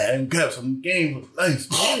 And cap, some games look nice.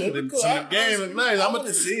 Some games look nice. I'm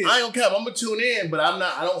gonna see it. I ain't gonna cap. I'm gonna tune in, but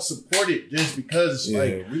I don't support it just because it's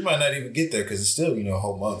like we might not even get there because it's still a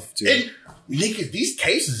whole month too. And nigga, these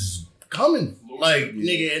cases coming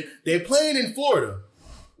nigga, and they playing in Florida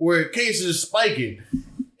where cases are spiking,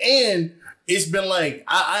 and it's been like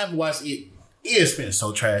I haven't watched it. It's been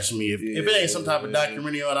so trash to me. If it ain't some type of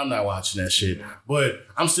documentary on, I'm not watching that shit. But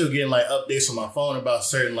I'm still getting like updates on my phone about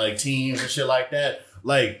certain like teams and shit like that.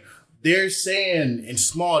 Like they're saying in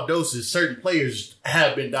small doses, certain players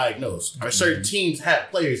have been diagnosed, or certain teams have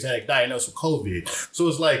players that are diagnosed with COVID. So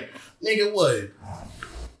it's like, nigga, what?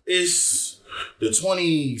 It's the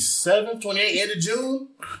 27th, 28th, end of June.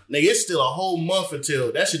 Nigga, it's still a whole month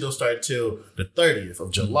until that shit don't start until the 30th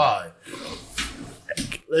of July.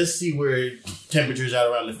 Let's see where temperatures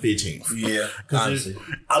are around the 15th. Yeah, honestly.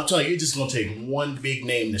 I'm telling you, it's just gonna take one big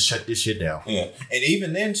name to shut this shit down. Yeah, and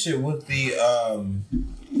even then, shit with the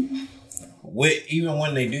even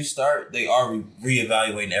when they do start, they are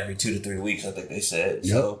reevaluating every 2 to 3 weeks. I think they said.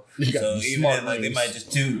 Yep. So even then, like, they might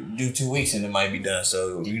just do 2 weeks and it might be done.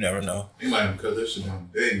 So you never know. They might even cut that shit down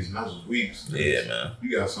to days, not just weeks. Yeah, man.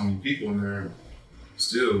 You got so many people in there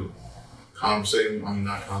still conversating. I mean,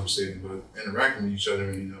 not conversating, but interacting with each other.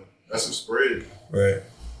 And, you know, that's a spread. Right.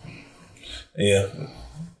 Yeah, it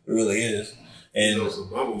really is. And it's a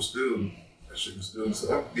bubble still. That shit can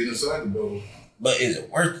still get inside the bubble. But is it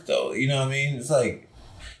worth it though? You know what I mean? It's like,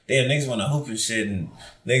 damn, niggas want to hoop and shit, and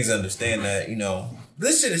niggas understand that, you know,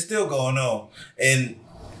 this shit is still going on. And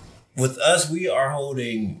with us, we are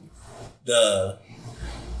holding the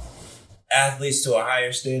athletes to a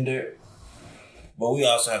higher standard. But we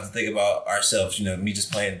also have to think about ourselves. You know, me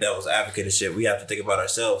just playing devil's advocate and shit. We have to think about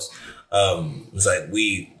ourselves. It's like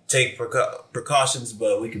we take precautions,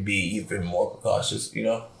 but we could be even more precautious, you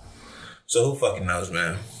know? So who fucking knows,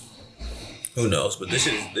 man? Who knows? But this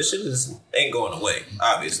shit ain't going away,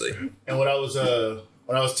 obviously. And what I was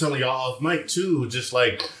telling y'all off mic too, just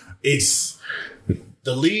like, it's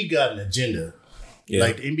the league got an agenda. Yeah.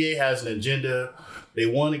 Like, the NBA has an agenda. They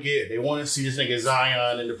want to see this nigga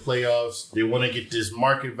Zion in the playoffs. They want to get this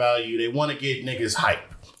market value. They want to get niggas hype.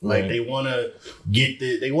 Like, they want to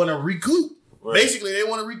recoup. Right. Basically, they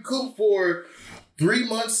want to recoup for 3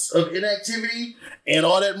 months of inactivity and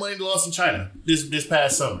all that money they lost in China this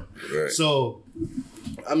past summer. Right. So,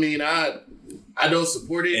 I mean, I don't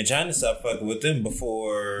support it. And China stopped fucking with them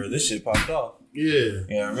before this shit popped off. Yeah.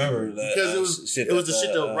 Yeah, I remember that. Because it was the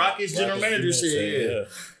shit the Rockets general manager said. Yeah.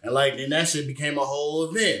 And like, then that shit became a whole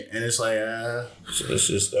event. And it's like, So this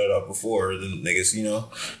shit started off before the niggas, you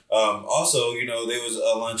know. Also, you know, there was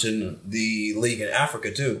launching the league in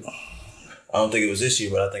Africa too. I don't think it was this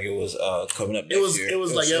year, but I think it was coming up next year. It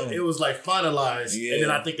was like finalized, and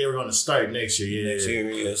then I think they were going to start next year. Yeah, next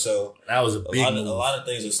year, yeah. So that was a big move. A lot of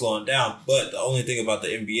things are slowing down, but the only thing about the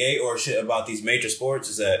NBA or shit about these major sports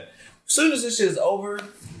is that as soon as this shit is over,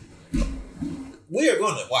 we are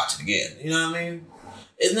going to watch it again. You know what I mean?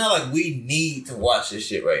 It's not like we need to watch this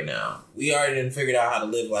shit right now. We already done figured out how to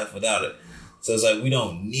live life without it. So it's like, we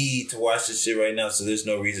don't need to watch this shit right now, so there's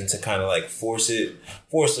no reason to kind of like force the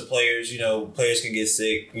players. You know, players can get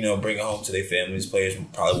sick, you know, bring it home to their families. Players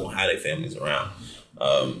probably won't have their families around.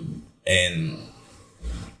 And,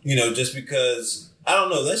 you know, just because, I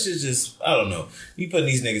don't know, that shit's just, I don't know. You putting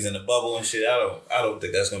these niggas in a bubble and shit, I don't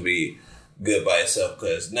think that's going to be good by itself,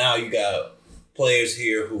 because now you got players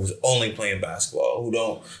here who's only playing basketball,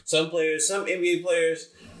 some NBA players,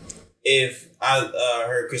 if I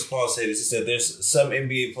heard Chris Paul say this, he said there's some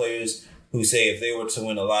NBA players who say if they were to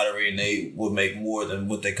win the lottery and they would make more than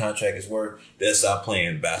what their contract is worth, they'll stop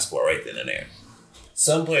playing basketball right then and there.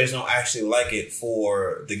 Some players don't actually like it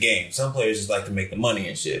for the game. Some players just like to make the money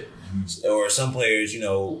and shit. Mm-hmm. Or some players, you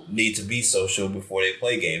know, need to be social before they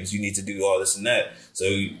play games. You need to do all this and that. So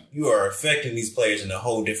you are affecting these players in a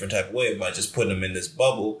whole different type of way by just putting them in this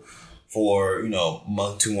bubble for, you know, a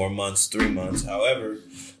month, 2 more months, 3 months, however.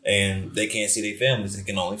 And they can't see their families. They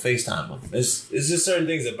can only FaceTime them. It's just certain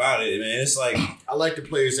things about it, man. It's like, I like the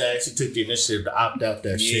players that actually took the initiative to opt out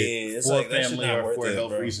that shit for like, family or for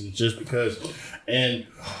health reasons, just because. And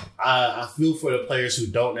I feel for the players who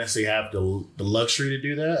don't necessarily have the luxury to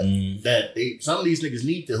do that. That some of these niggas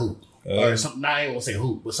need to hoop. Or something. I ain't gonna say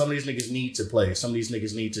hoop, but some of these niggas need to play. Some of these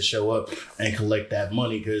niggas need to show up and collect that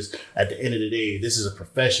money, because at the end of the day, this is a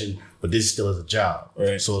profession, but this still is a job.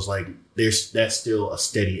 Right. So it's like that's still a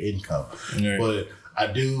steady income. Right. But I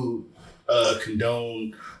do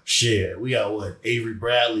condone shit. We got Avery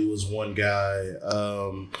Bradley was one guy.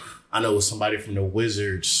 I know it was somebody from the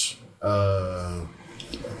Wizards.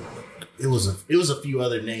 It was a few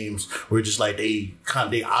other names where just like they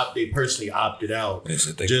personally opted out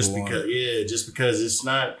just because it's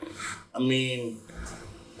not. I mean,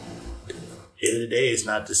 at the end of the day, it's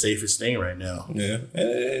not the safest thing right now. Yeah,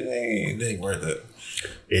 it ain't worth it.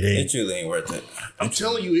 It ain't. It truly ain't worth it. I'm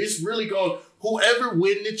telling you, it's really going. Whoever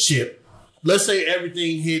win the chip, let's say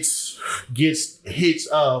everything hits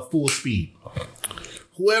full speed.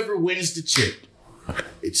 Whoever wins the chip,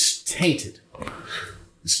 it's tainted.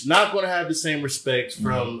 It's not going to have the same respect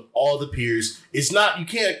from all the peers. It's not. You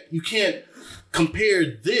can't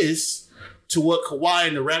compare this to what Kawhi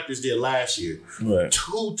and the Raptors did last year. Right.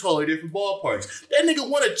 Two totally different ballparks. That nigga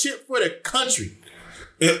won a chip for the country.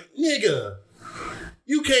 Nigga,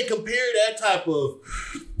 you can't compare that type of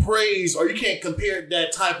praise, or you can't compare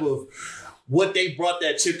that type of what they brought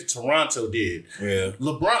that chip to Toronto did. Yeah.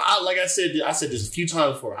 LeBron, like I said this a few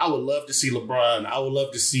times before. I would love to see LeBron. I would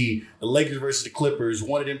love to see the Lakers versus the Clippers.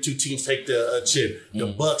 One of them two teams take the chip. The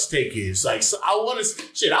Bucks take it. It's like, so I want to,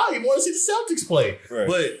 I don't even want to see the Celtics play. Right.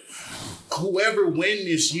 But whoever win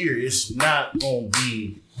this year, it's not going to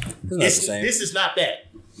be, this is not that.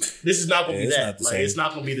 This is not going to be that. It's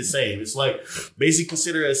not going to be the same. It's like basically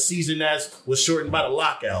consider a season that was shortened by the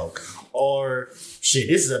lockout, or shit.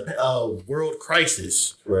 This is a world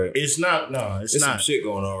crisis. Right. It's not. No, it's not. Some shit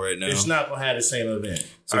going on right now. It's not going to have the same event.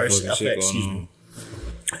 Excuse me.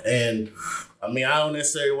 And I mean, I don't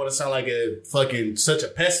necessarily want to sound like such a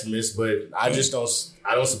pessimist, but I just don't.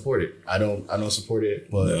 I don't support it. I don't support it.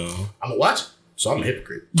 But I'm gonna watch it. So I'm a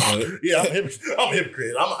hypocrite. Yeah, I'm a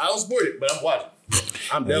hypocrite. I don't support it, but I'm watching.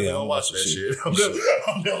 I'm definitely gonna watch that shit. I'm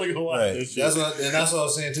definitely gonna watch that shit. That's what I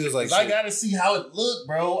was saying too. Is like, I gotta see how it look,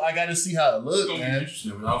 bro. I gotta see how it look, man.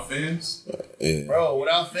 Without fans, yeah. Bro.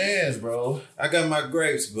 Without fans, bro. I got my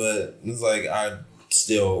grapes, but it's like I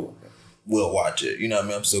still will watch it. You know what I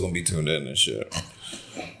mean? I'm still gonna be tuned in and shit.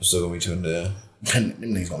 I'm still gonna be tuned in. Them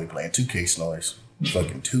niggas gonna be playing 2K noise.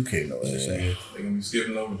 Fucking 2K noise. Yeah. They're gonna be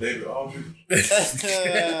skipping over David Aldridge.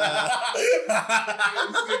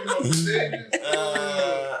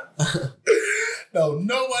 No,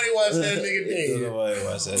 nobody watched that nigga thing. Nobody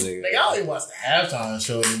watched that nigga. Like, I don't even watch the halftime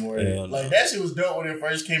show anymore. Like, that shit was dope when it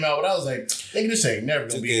first came out, but I was like, nigga, this ain't never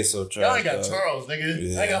gonna be. So y'all ain't got Charles, nigga.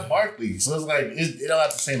 Yeah. I ain't got Barkley. So it's like, it don't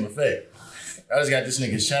have the same effect. I just got this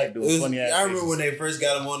nigga Shaq doing funny ass. I remember when they first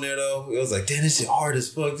got him on there though. It was like, damn, this shit hard as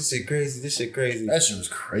fuck. This shit crazy. That shit was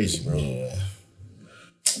crazy, bro. Yeah.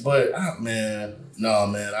 But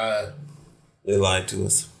they lied to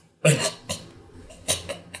us.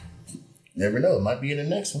 Never know. It might be in the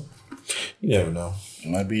next one. You never know. It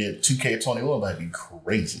might be at 2K21. Might be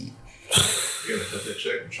crazy. You gotta cut that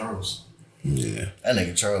check from Charles. Yeah. That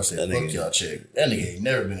nigga Charles said, fuck y'all check. That nigga ain't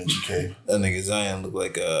never been in 2K. That nigga Zion look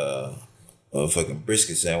like a fucking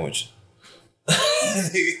brisket sandwich.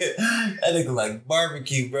 That nigga like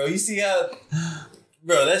barbecue, bro. You see how,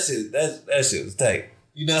 bro? That shit was tight.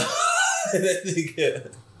 You know, that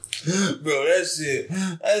nigga, bro. That shit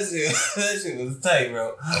was tight,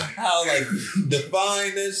 bro. How like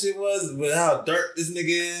defined that shit was, but how dark this nigga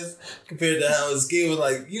is compared to how his skin was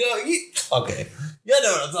like. You know, okay. Y'all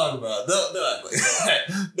know what I'm talking about. Don't act like that.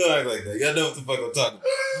 Don't act like that. Y'all know what the fuck I'm talking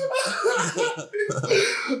about.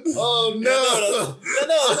 Oh, no. Y'all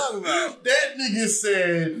know what I'm talking about. That nigga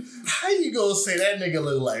said, how you gonna say that nigga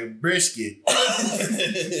look like brisket?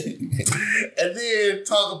 And then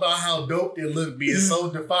talk about how dope it look being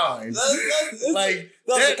so defined.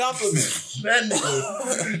 That's a compliment. That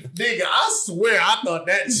nigga, I swear I thought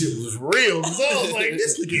that shit was real. So I was like,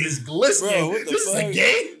 this nigga is glistening. Bro, what the This is fuck? a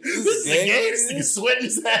game? This is a game? This nigga sweating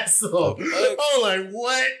his ass off. I was like,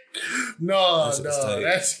 what? No, That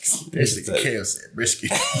nigga Kale said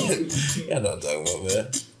brisket. Y'all know what I'm talking about,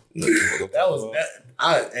 man.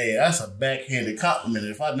 That's a backhanded compliment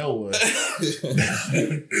if I know one.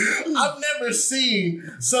 I've never seen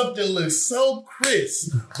something look so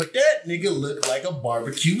crisp, but that nigga looked like a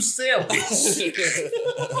barbecue sandwich. Alright,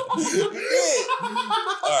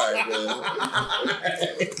 man.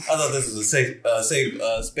 I thought this was a safe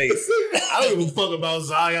space. I don't give a fuck about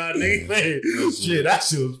Zion, nigga. Shit, that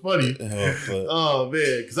shit was funny. Oh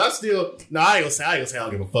man, because I ain't gonna say I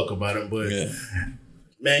don't give a fuck about him, but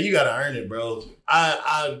man, you gotta earn it, bro.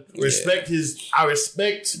 I respect it's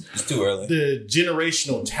too early. The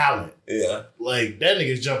generational talent. Yeah. Like that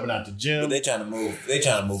nigga's jumping out the gym. But they trying to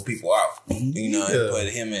move people out. You know, and put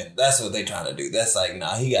him in. That's what they trying to do. That's like,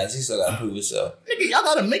 nah, he still gotta prove himself. Nigga, y'all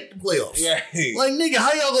gotta make the playoffs. Yeah. Like, nigga,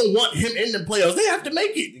 how y'all gonna want him in the playoffs? They have to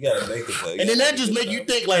make it. You gotta make the playoffs. And then that just make you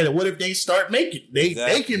think like, what if they start making? They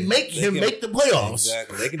can make him make the playoffs.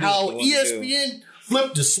 Exactly. They can do how what they want to ESPN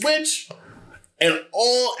flipped the switch. And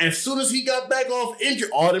as soon as he got back off injured,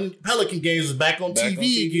 all them Pelican games was back on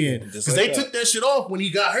TV again. Because they took that shit off when he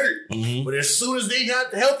got hurt. Mm-hmm. But as soon as they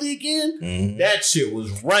got healthy again, that shit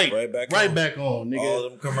was right back on, nigga. All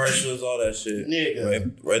them commercials, all that shit.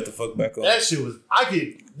 Nigga. Right the fuck back on. That shit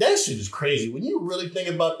is crazy. When you really think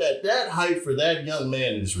about that hype for that young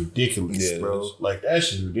man is ridiculous, bro. Like, that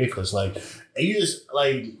shit is ridiculous. Like, and you just,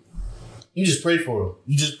 like, You just pray for him.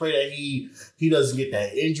 You just pray that he doesn't get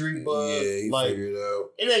that injury bug. Yeah, he figured it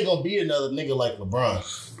out. It ain't gonna be another nigga like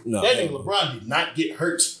LeBron. No, that nigga LeBron did not get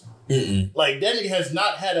hurt. Like that nigga has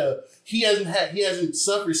not had he hasn't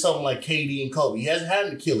suffered something like KD and Kobe. He hasn't had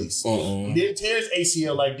an Achilles. He didn't tear his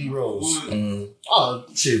ACL like D Rose. Oh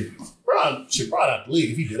shit. Bron out the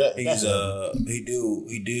league if he did that.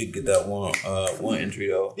 He did get that one injury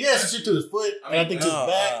though. He had some shit to his foot, and I think to his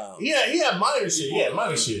back. He had minor shit. Yeah,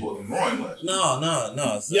 minor shit. No.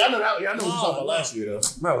 Yeah, I know that. Yeah, I know what you're talking about last year though.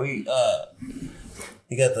 Bro, he got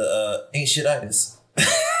the ain't shit-itis.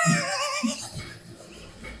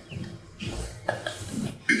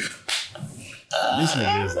 This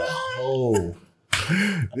nigga is a hoe.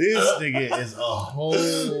 This nigga is a hoe.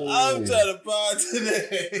 I'm trying to find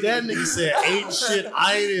today. That nigga said ain't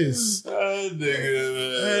shit-itis. That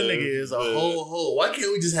nigga is a hoe. Why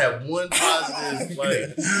can't we just have one positive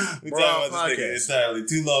like we talking about this nigga entirely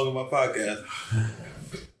too long on my podcast.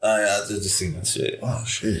 I just seen that shit. Oh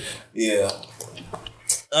shit. Yeah.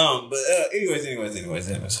 But anyways.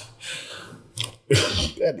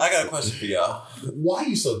 I got a question for y'all.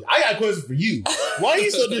 I got a question for you. Why are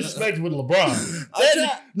you so disrespectful with LeBron?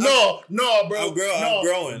 No, bro. I'm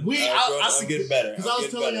growing. I'm getting better. Because I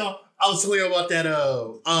was telling y'all about that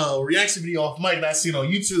reaction video off mic that I seen on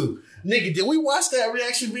YouTube. Nigga, did we watch that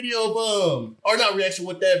reaction video of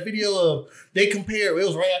that video of they compare? It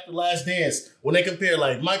was right after Last Dance when they compare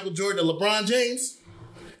like Michael Jordan to LeBron James.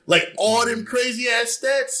 Like all them crazy ass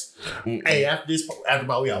stats. Hey, after we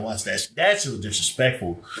gotta watch that shit. That shit was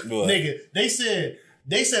disrespectful. What? Nigga, they said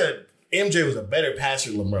MJ was a better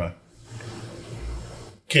passer than LeBron.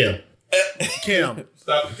 Kim.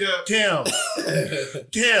 Stop the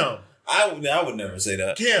Kim. I would never say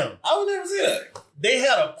that. Kim. I would never say that. They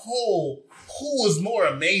had a poll who was more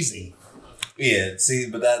amazing. Yeah, see,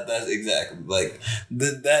 but that's exactly like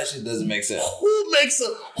that shit doesn't make sense.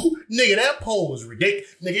 Nigga, that poll was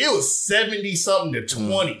ridiculous. Nigga, it was 70 something to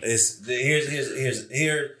 20. Here's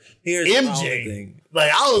MJ. Thing.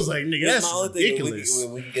 Like I was like, nigga, that's ridiculous.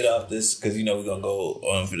 We can get off this because we're gonna go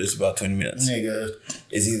on for this about 20 minutes. Nigga,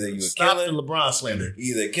 it's either you a stop killer, the LeBron slander.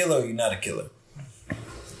 You either a killer or you're not a killer.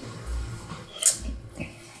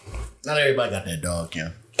 Not everybody got that dog,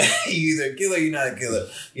 Kim. You either a killer or you're not a killer.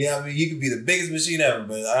 Yeah, I mean, you could be the biggest machine ever,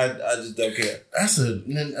 but I just don't care.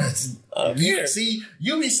 See,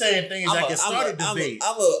 you be saying things that can start a debate.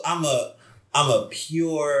 I'm a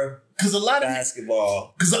pure because a lot of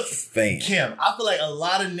basketball fan. Kim, I feel like a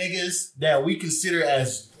lot of niggas that we consider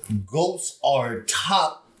as GOATs are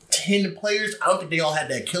top 10 players. I don't think they all had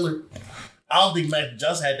that killer. I don't think Magic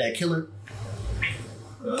Johnson had that killer.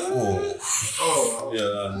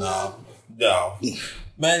 No.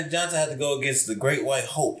 Magic Johnson had to go against the Great White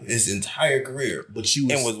Hope his entire career, and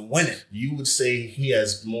was winning. You would say he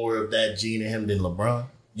has more of that gene in him than LeBron?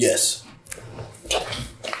 Yes.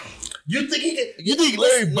 You think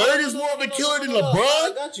Larry Bird is more of a killer than LeBron?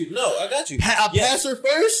 I got you. Passer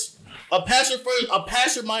first? A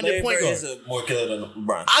passer-minded point guard. Larry Bird is a more killer than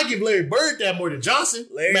LeBron. I give Larry Bird that more than Johnson.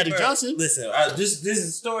 Magic Johnson. Listen, this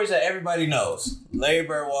is stories that everybody knows. Larry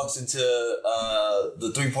Bird walks into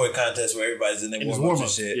the 3-point contest where everybody's in their warm-up and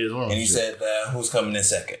shit. And he said, who's coming in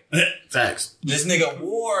second? Facts. This nigga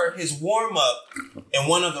wore his warm-up in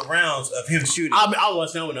one of the rounds of him shooting. I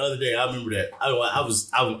watched that one the other day. I remember that. I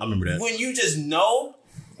remember that. When you just know,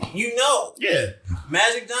 you know. Yeah.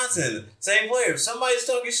 Magic Johnson, same player. If somebody's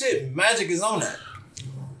talking shit, Magic is on that.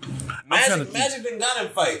 Magic done got in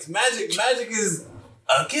fights. Magic is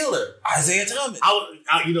a killer. Isaiah Thomas.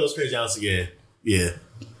 You know what's crazy? I was like, yeah.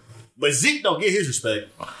 But Zeke don't get his respect.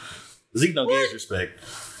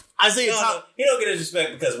 Isaiah Thomas. He don't get his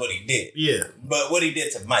respect because of what he did. Yeah. But what he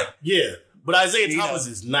did to Mike. Yeah. But Isaiah Thomas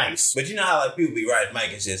is nice. But you know how like people be riding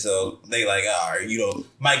Mike and shit, so they like, all right,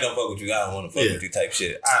 Mike don't fuck with you, I don't want to fuck with you type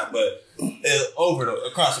shit. All right, but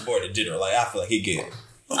across the board in general, like I feel like he get it.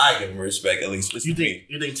 I give him respect at least. You think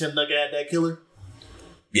Tim Duncan had that killer?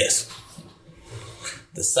 Yes.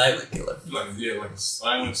 The silent killer. Like a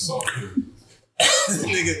silent soft killer.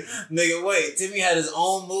 nigga, wait. Timmy had his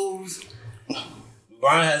own moves.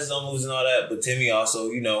 Brian has his own moves and all that, but Timmy also,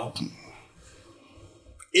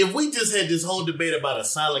 If we just had this whole debate about a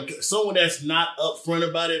silent killer, someone that's not upfront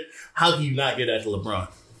about it, how can you not get that to LeBron?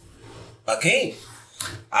 I can't.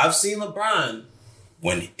 I've seen LeBron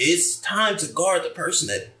when it's time to guard the person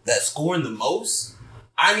that's scoring the most.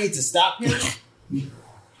 I need to stop him.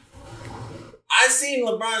 I seen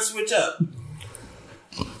LeBron switch up.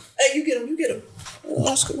 Hey, you get him. Oh,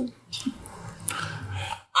 that's cool.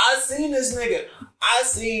 I seen this nigga.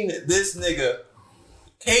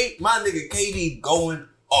 My nigga KD going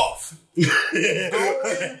off. Going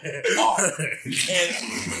off. And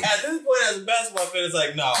at this point, as a basketball fan, it's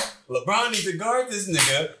like, no, LeBron needs to guard this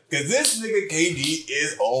nigga because this nigga KD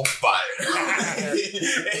is on fire. and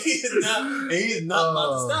he's not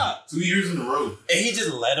about to stop. 2 years in a row. And he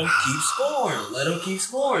just let him keep scoring. Let him keep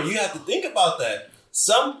scoring. You have to think about that.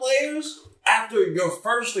 Some players, after your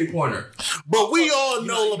first 3-pointer. But we all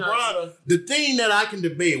know LeBron. The thing that I can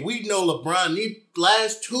debate, we know LeBron, these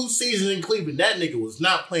last 2 seasons in Cleveland, that nigga was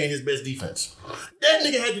not playing his best defense. That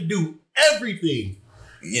nigga had to do everything.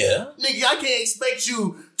 Yeah. Nigga, I can't expect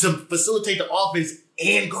you to facilitate the offense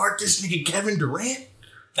and guard this nigga Kevin Durant.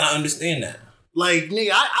 I understand that. Like,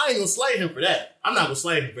 nigga, I ain't gonna slight him for that. I'm not gonna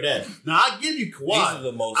slight him for that. Now, I'll give you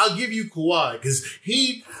Kawhi. I'll give you Kawhi, because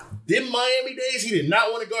them Miami days, he did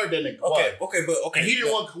not want to guard that nigga Kawhi. Okay. And he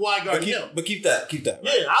didn't want Kawhi guarding him. But keep that. Right?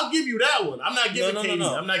 Yeah, I'll give you that one. I'm not giving KD.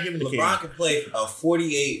 No. I'm not giving the KD. LeBron can play a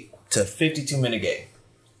 48 to 52 minute game.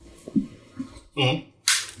 Mm-hmm.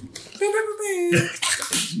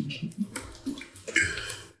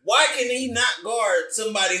 Why can he not guard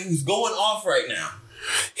somebody who's going off right now?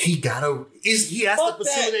 He has to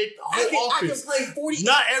facilitate the whole offense. I can play 40.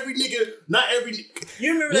 Not every nigga.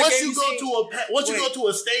 You remember that once you go to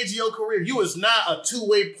a stage of your career, you was not a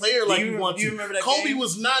two-way player like you want to. Remember that Kobe game?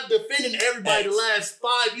 was not defending everybody the last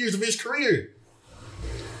 5 years of his career.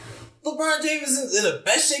 LeBron James is in the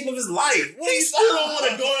best shape of his life. He still don't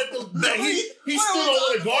want to guard he still don't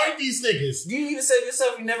want to guard these niggas. You even said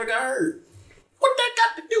yourself he never got hurt. What that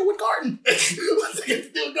got to do with guarding? What's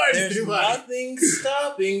that got to do with guarding? There's nothing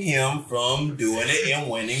stopping him from doing it and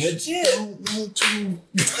winning a chip.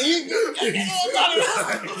 Because he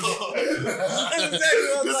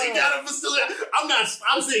got a facility.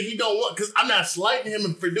 I'm saying he don't want, because I'm not slighting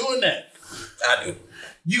him for doing that. I do.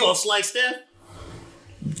 You gonna slight Steph?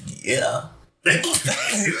 Yeah.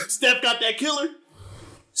 Steph got that killer?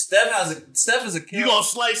 Steph is a killer. You gonna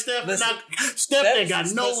slight Steph? Steph ain't got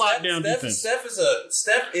no lockdown defense.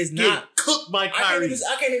 Steph is not cooked by Kyrie.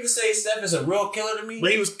 I can't even say Steph is a real killer to me.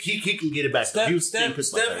 But he can get it back. Steph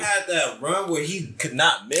had that run where he could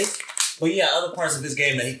not miss, but he had other parts of his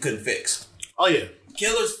game that he couldn't fix. Oh yeah,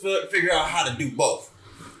 killers figure out how to do both.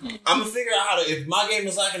 I'm gonna figure out how to. If my game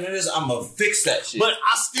is lacking in this, I'm gonna fix that shit. But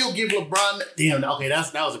I still give LeBron. Damn, okay,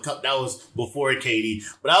 that was before KD.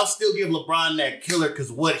 But I'll still give LeBron that killer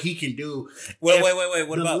because what he can do. Wait. What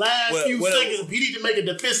the about last few seconds? If he need to make a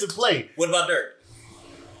defensive play. What about Dirk?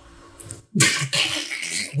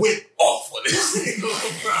 Went off on this nigga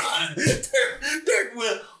LeBron. Dirk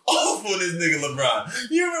went off on this nigga LeBron.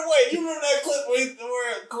 You remember that clip where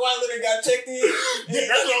Kawhi Leonard got checked in? Yeah,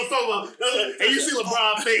 that's what I was talking about. And you see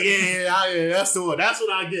LeBron fake. Yeah, that's the one. That's what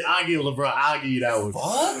I get. I give LeBron. I'll give you that one.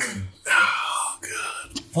 Fuck. Oh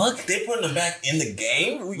god. Fuck. They putting him back in the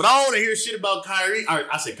game. But I don't want to hear shit about Kyrie.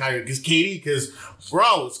 I said Kyrie because KD, because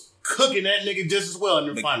Bron was cooking that nigga just as well in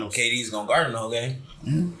the finals. KD's gonna guard him the whole game.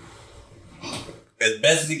 Mm-hmm. As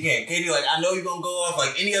best as he can. KD, like, I know you're going to go off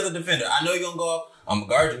like any other defender. I know you're going to go off. I'm going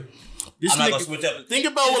to guard you. I'm not going to switch up. Think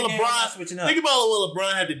about what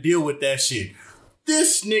LeBron had to deal with that shit.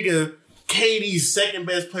 This nigga, KD's second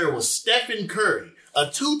best player was Stephen Curry, a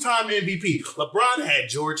 2-time MVP. LeBron had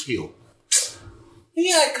George Hill.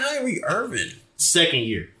 He had Kyrie Irving. Second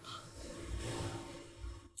year.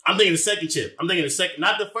 I'm thinking the second chip.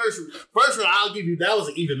 Not the first. First round, I'll give you, that was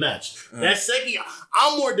an even match. That second,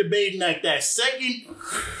 I'm more debating like that second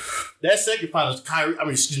finals,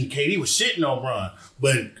 KD was shitting on Bron.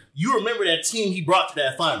 But you remember that team he brought to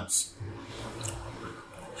that finals.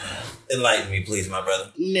 Enlighten me, please, my brother.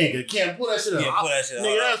 Nigga, can't pull that shit up. Yeah, pull that shit up.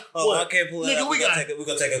 Nigga, that's what? I can't pull that up. We're going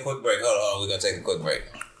to take a quick break. Hold on, we're going to take a quick break.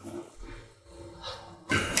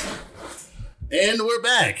 And we're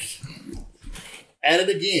back. At it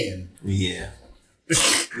again. Yeah.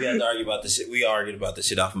 We had to argue about this shit. We argued about this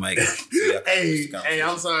shit off mic. Hey,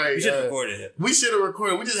 I'm sorry. We should have recorded it. We should have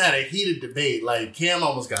recorded. We just had a heated debate. Like, Cam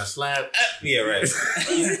almost got slapped. Yeah, right. Niggas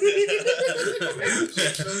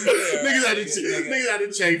had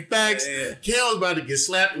to check facts. Yeah. Cam was about to get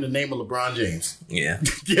slapped in the name of LeBron James. Yeah.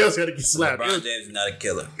 Cam was going to get slapped. LeBron James is not a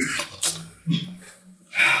killer.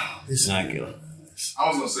 This is not a killer. I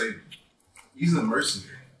was going to say, he's a mercenary.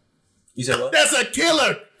 You said what? That's a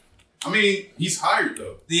killer. I mean, he's hired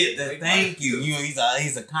though. Thank you. He's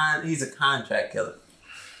a contract killer.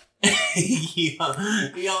 he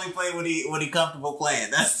only play when he comfortable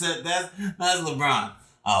playing. That's LeBron.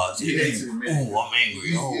 Oh, geez. I'm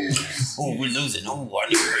angry. Oh, we're losing. I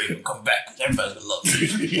need Curry to come back because everybody's gonna love me.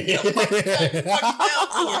 Fuck you down to it,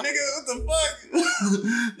 nigga. What the fuck?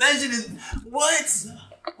 That shit is what?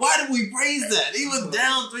 Why did we praise that? He was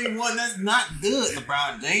down 3-1. That's not good,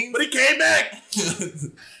 LeBron James. But he came back.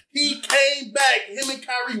 He came back. Him and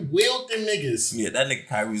Kyrie willed them niggas. Yeah, that nigga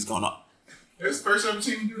Kyrie's going on. It's the first ever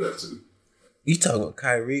team to do that too. You talking about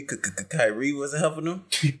Kyrie? Kyrie wasn't helping him?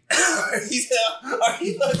 Are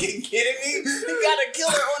you fucking kidding me? He got a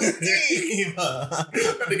killer on his team.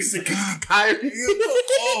 That nigga said Kyrie.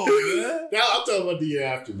 Oh, man. Now I'm talking about the year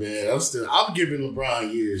after, man. I'm giving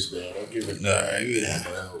LeBron years, man. I'm giving LeBron years,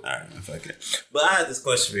 man. All right, fuck it. But I had this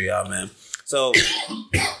question for y'all, man. So,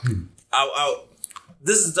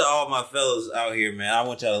 this is to all my fellas out here, man. I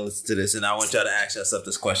want y'all to listen to this, and I want y'all to ask yourself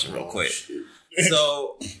this question real quick.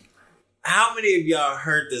 So, how many of y'all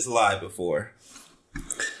heard this lie before?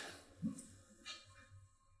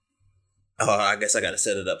 Oh, I guess I gotta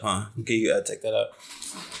set it up, huh? Okay, you gotta take that up.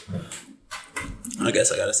 I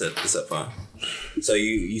guess I gotta set this up, huh? So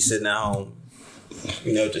you sitting at home,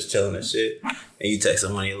 you know, just chilling and shit, and you text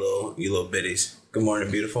one of your little biddies. Good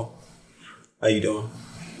morning, beautiful. How you doing?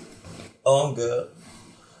 Oh, I'm good.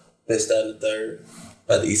 Let's start in the third.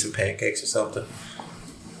 About to eat some pancakes or something.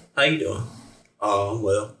 How you doing? Oh,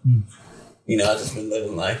 well. You know, I just been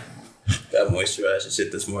living life. Got moisturized and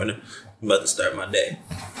shit this morning. I'm about to start my day.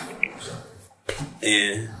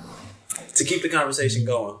 And to keep the conversation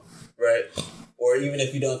going, right? Or even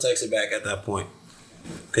if you don't text her back at that point.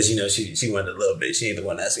 Because, you know, she wanted a little bit. She ain't the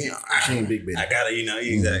one asking, you know, she ain't big bitch. I gotta, you know,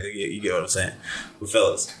 exactly. You get what I'm saying. But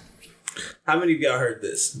fellas, how many of y'all heard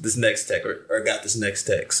this next text or got this next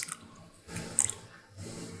text?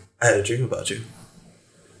 I had a dream about you.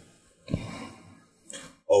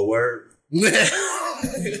 Oh, word.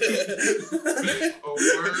 Oh,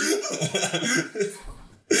 word.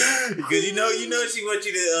 Because you know she wants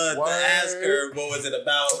you to ask her what was it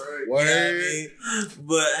about. Word. You know what I mean?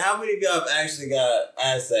 But how many of y'all have actually got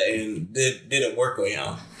asked that and did it work on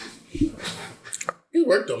y'all? It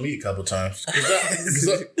worked on me a couple times.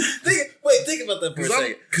 Think about that for a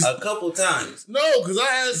second. A couple times. No, because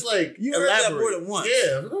I asked like you heard that more than once.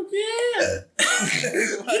 Yeah.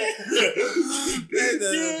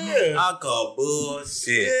 Yeah. I call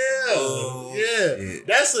bullshit. Yeah. Bullshit.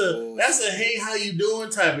 That's a hey, how you doing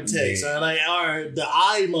type of text. Yeah. Or the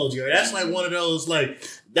eye emoji. Or that's like one of those like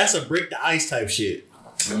that's a break the ice type shit.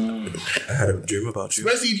 I had a dream about you.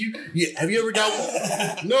 Especially if have you ever got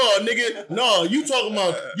one? No, nigga. No, you talking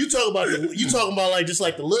about like just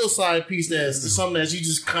like the little side piece that's something that you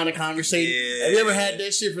just kind of conversating. Yeah. Have you ever had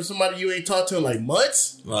that shit from somebody you ain't talked to in like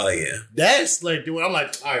months? Oh yeah. That's like I'm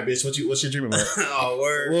like, all right, bitch, what's your dream about? Oh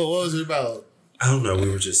word. What was it about? I don't know. We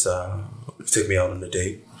were just took me out on a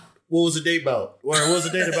date. What was the date about? What was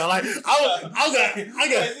the date about? Like I got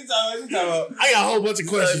a whole bunch of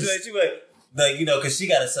questions. Like, you know, because she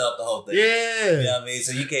got to set up the whole thing. Yeah. You know what I mean?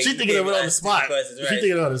 So you can't. She thinking of it on the spot. Right? She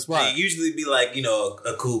thinking on the spot. It usually be like, you know,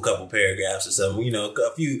 a cool couple paragraphs or something. You know,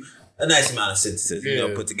 a nice amount of sentences, you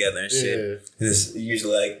know, put together and shit. And it's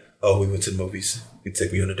usually like, oh, we went to the movies. You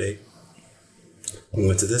took me on a date. We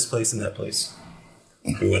went to this place and that place.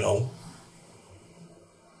 We went home.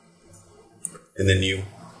 And then you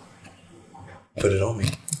put it on me.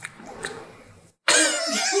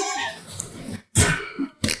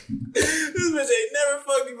 This bitch ain't never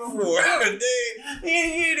fucked you before. You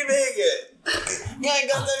ain't even hit yet. You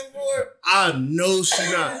ain't got that before? I know she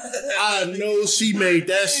not. I know she made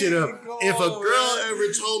that shit up. If a girl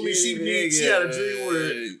ever told me she had a dream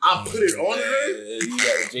where I put it on her. You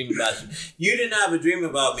had a dream about you. You didn't have a dream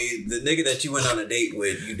about me. The nigga that you went on a date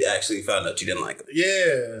with, you actually found out you didn't like him.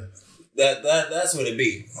 Yeah. That's what it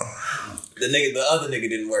be. The other nigga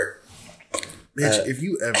didn't work. Bitch, if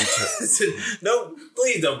you ever no,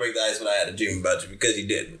 please don't break the ice when I had a dream about you because you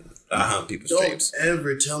didn't. I hunt people's dreams. Don't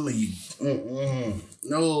ever tell me you. No.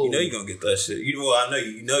 You know you're gonna get that shit. I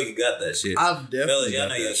know you got that shit. I've definitely got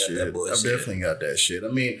that shit. That bullshit. I've definitely got that shit. I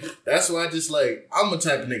mean, that's why I just like I'm a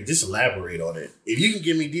type of nigga. Just elaborate on it. If you can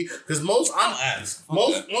give me because most times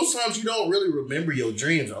you don't really remember your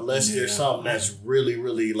dreams unless there's something that's really,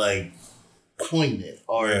 really like poignant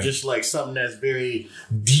or just like something that's very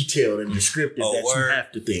detailed and descriptive that you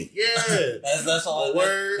have to think. Yeah. that's all. A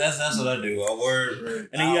word. That's what I do. A word.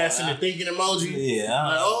 And then you got the thinking emoji. Yeah.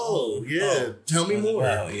 Like, tell me more.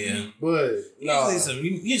 Yeah. But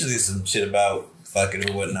usually some shit about fucking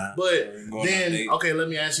or whatnot. But then, okay, let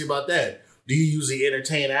me ask you about that. Do you usually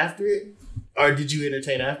entertain after it? Or did you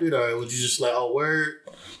entertain after it? Or would you just like, oh, word?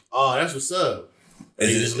 Oh, that's what's up.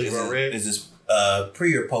 And you just leave it on red? Is this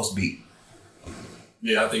pre or post beat?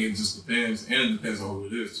 Yeah, I think it just depends. And it depends on who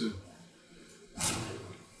it is, too.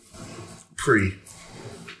 Pre.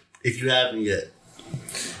 If you haven't yet.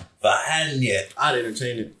 If I hadn't yet, I'd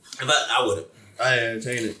entertain it. I would have. I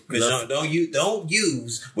entertain it. Because don't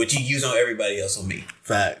use what you use on everybody else on me.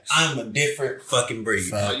 Facts. I'm a different fucking breed.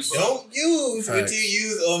 Facts. Don't use what you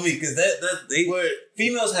use on me, because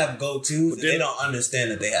females have go-tos, and they don't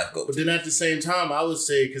understand that they have go-tos. But then at the same time, I would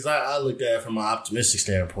say, because I looked at it from an optimistic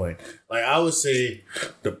standpoint, like I would say,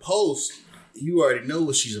 the post, you already know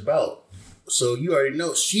what she's about. So you already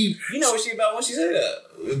know You know what she about when she said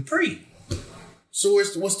that. Pre. So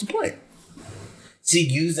what's the point? She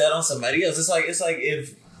used that on somebody else. It's like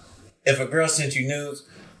if a girl sent you nudes,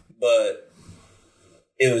 but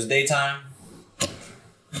it was daytime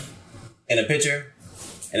in a picture,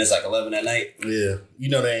 and it's like 11 at night. Yeah, you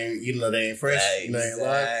know they ain't fresh. Yeah, you know they ain't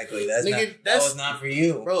live. Exactly. That was not for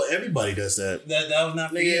you, bro. Everybody does that. That was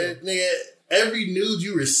not for you, nigga. Every nude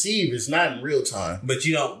you receive is not in real time. But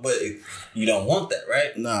you don't want that,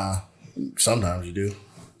 right? Nah, sometimes you do.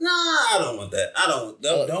 Nah, I don't want that.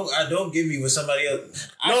 Don't give me with somebody else.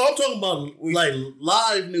 No, I'm talking about like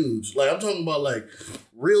live nudes. Like I'm talking about like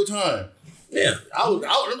real time. Yeah,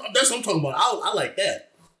 that's what I'm talking about. I like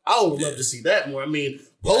that. I would love to see that more. I mean,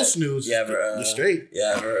 post nudes. You ever straight? You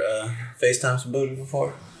ever FaceTime some booty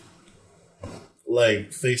before? Like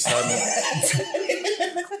FaceTime.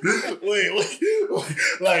 Wait,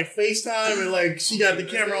 like FaceTime and like she got the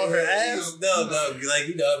camera on her ass? No, like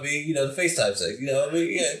the FaceTime sex, you know what I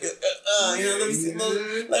mean? Yeah, let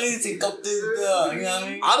me see, come through, you know what I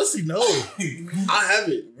mean? Honestly, no, I have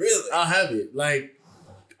it. Really, I have it. Like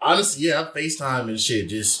honestly, yeah, I FaceTime and shit,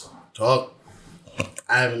 just talk.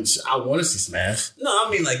 I want to see some ass. No, I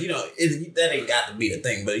mean like that ain't got to be the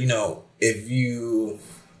thing, but if you.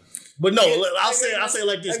 But no, I'll say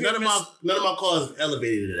like this. None of my calls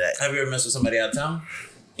elevated to that. Have you ever messed with somebody out of town?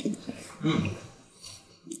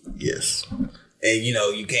 Yes. And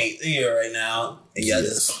you can't here right now, and y'all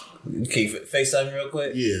just you can't FaceTime real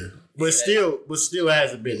quick. Yeah, but still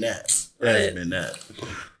hasn't been that. It hasn't been that.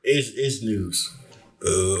 It's news. I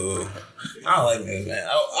don't like news, man.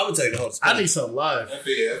 I'm gonna tell you the whole story. I need something live.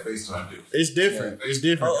 FaceTime too. It's different. Yeah. It's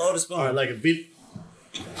different. Oh, the spoon. Right, like a bit.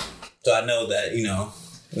 So I know that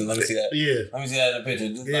Let me see that. Yeah. Let me see that in the picture.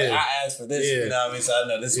 Just like, I asked for this. You know what I mean? So I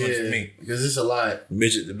know this one's for me. Because it's a lot.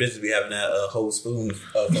 The bitches be having that whole spoon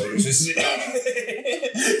photos.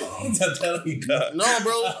 I'm telling you, dog. No,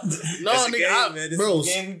 bro. No, nigga. This is the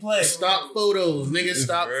game we play. Stock photos. Nigga,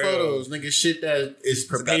 stock photos. Nigga, shit that is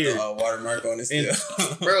prepared. It's got the watermark on it still.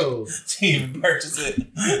 Bro. She even purchase it.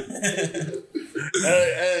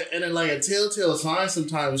 And then like a telltale sign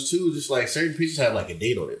sometimes too. Just like certain pictures have like a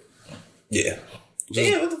date on it. Yeah.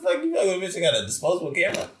 Yeah, what the fuck? You know, bitch got a disposable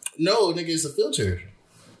camera? No, nigga, it's a filter.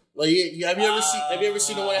 Like, have you ever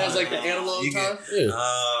seen the one that has like the analog time?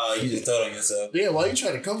 Yeah. You just throw it on yourself. Yeah, why are you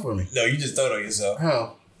trying to come for me? No, you just throw it on yourself.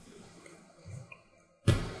 How?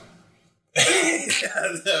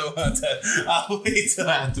 I'll wait till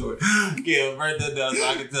afterward. Okay, write that down so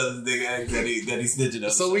I can tell this nigga that he's snitching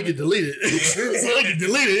up. So we can delete it.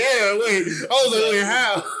 Yeah, wait. I was like, wait,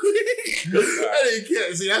 how? I didn't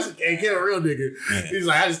care. See, ain't care a real nigga. Yeah. He's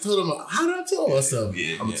like, I just told him. How did I tell myself?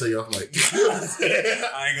 Yeah, I'm gonna tell you off like.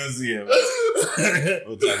 I ain't gonna see him.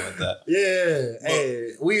 We'll talk about that. Yeah.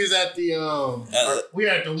 Hey, we was at the we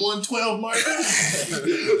at the 112 mark.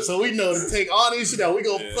 So we know to take all this shit out. We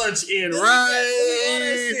gonna punch in right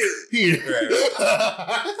here. Right.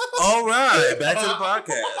 All right, back to the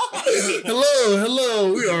podcast.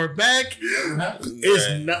 Hello. We are back.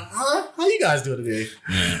 It's not. Huh? How you guys doing today?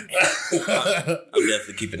 I'm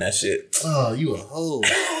definitely keeping that shit. Oh, you a hoe.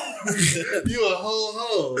 You a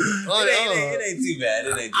hoe. It ain't too bad. I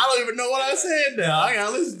don't even know what I said now. I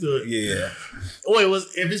gotta listen to it. Yeah. Wait,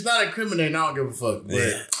 if it's not incriminating, I don't give a fuck. But,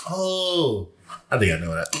 yeah. Oh, I think I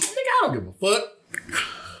know that. I don't give a fuck.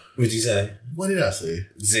 What'd you say? What did I say?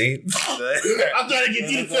 See? I'm trying to get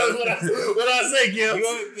you to tell me what I say, Kim. You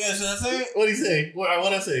want me, should I say it? What'd he say?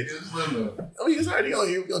 What'd I say? Oh, he's already on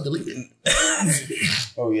here. We're going to delete it.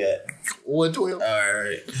 Oh, yeah. 112. All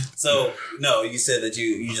right. So, no, you said that you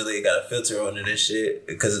usually got a filter on this shit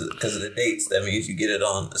because of the dates. That means you get it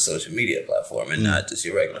on a social media platform and not just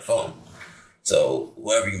your regular phone. So,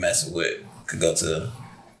 whoever you messing with could go to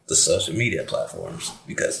the social media platforms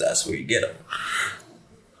because that's where you get them.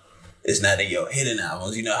 It's not in your hidden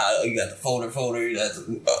albums. You know how you got the folder that's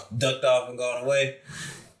ducked off and gone away?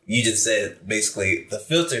 You just said basically the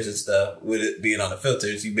filters and stuff, with it being on the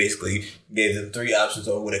filters, you basically gave them 3 options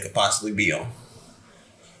on what it could possibly be on.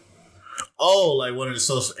 Oh, like one of the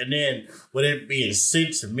social, and then with it being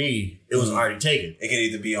sent to me, it was already taken. It can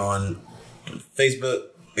either be on Facebook,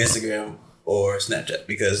 Instagram, or Snapchat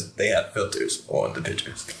because they have filters on the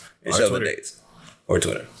pictures and show the dates. Or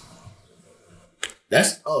Twitter.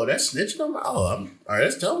 That's snitching on my.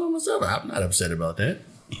 That's telling on myself. I'm not upset about that.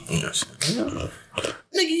 Nigga,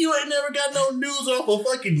 you ain't never got no news off of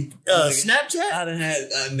fucking Snapchat. I done had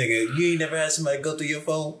nigga. You ain't never had somebody go through your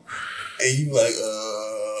phone and you like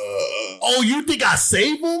Oh, you think I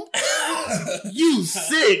save them? You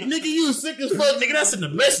sick, nigga. You sick as fuck, nigga. That's in the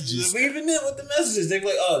messages. Even then with the messages, they be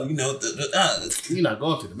like, oh, you know, you're not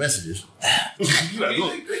going through the messages. You're not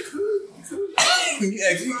going.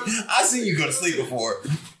 I seen you go to sleep before.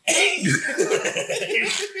 I've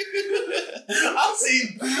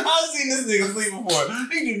seen this nigga sleep before.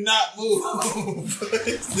 He do not move.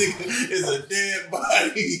 This nigga is a dead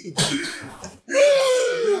body.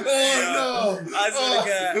 Oh no! I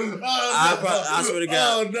swear to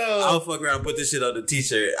God. Oh no! I'll fuck around and put this shit on the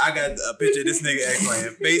t-shirt. I got a picture of this nigga act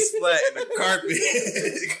laying face flat in the carpet,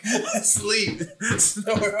 sleep,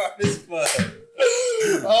 snoring hard as fuck.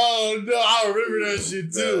 Oh no! I remember that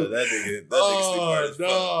shit too. That nigga sleep hard as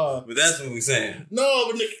fuck. But that's what we saying. No,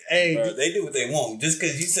 but nigga, hey, bro, they do what they want. Just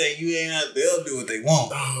because you say you ain't out, they'll do what they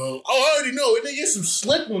want. I already know it. Nigga, there's some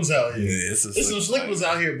slick ones out here. Yeah, there's some slick ones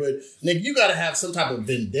out here, but nigga, you gotta have some type of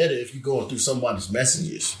vendetta if you're going through somebody's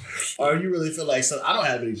messages, or you really feel like I don't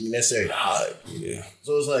have anything necessary to hide. Yeah.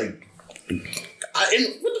 So it's like,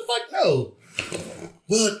 what the fuck? No,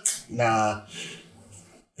 but nah.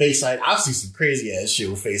 Face ID. I've seen some crazy ass shit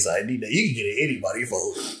with Face ID. Now, you can get it anybody's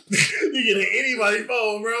phone. You get it anybody's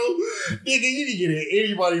phone, bro. Nigga, you can get it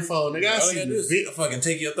anybody's phone. Nigga, I see this. Fucking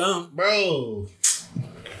take your thumb, bro.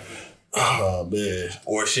 Oh man.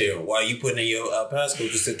 Or shit, while you putting in your passcode,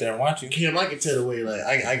 just sit there and watch you. Kim, I can tell the way,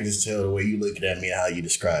 like I can just tell the way you looking at me and how you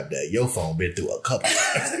describe that. Your phone been through a couple.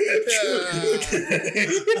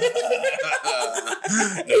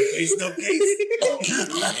 No face, no case.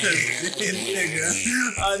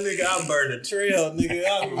 nigga, I burned a trail, nigga.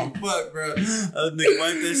 I don't give a fuck, bro. Nigga,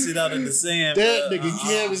 wipe that shit out in the sand. That nigga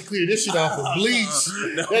Cam is clear this shit off with bleach.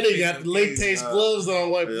 That nigga got the latex gloves on,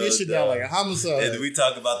 wiping this shit down like a homicide. And we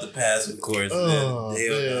talk about the past, of course. Oh,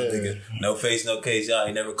 nigga. No face, no case. Y'all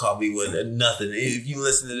ain't never caught me with nothing. If you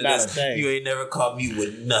listen to this, you ain't never caught me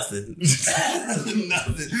with nothing. Nothing.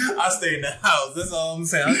 I stay in the house. That's all I'm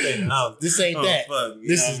saying. I stay in the house. This ain't that. Fuck.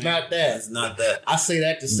 This is not that. It's not that. I say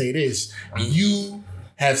that to say this. You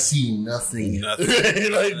have seen nothing. Like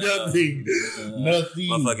nothing. Nothing.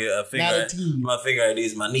 My finger ID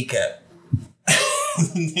is my kneecap.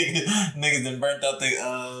 Niggas done burnt out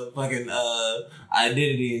the fucking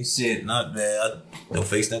identity and shit. Not bad. No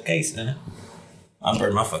face, no case, man. I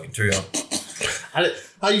burned my fucking tree off.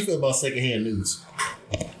 How you feel about secondhand news?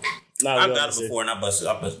 I've got it before, and I busted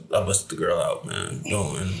the girl out, man.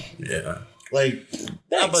 Yeah. Like,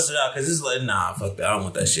 I busted out because it's like, nah, fuck that. I don't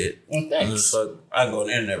want that shit. Well, thanks. I can go on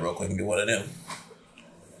the internet real quick and get one of them.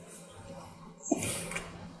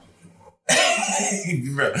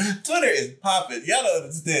 Bro, Twitter is popping. Y'all don't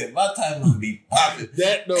understand. My time will be popping.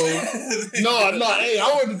 That no. Hey,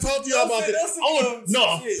 I wanted to talk to y'all about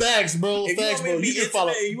that. Facts, bro. Facts, bro. You can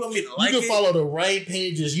follow. You want me to like You can follow the right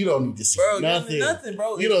pages. You don't need to see nothing. Nothing,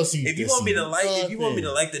 bro. You don't see. If you want me to like, if you want me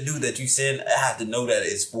to like the dude that you send, I have to know that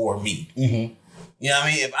it's for me. Mm-hmm. You know what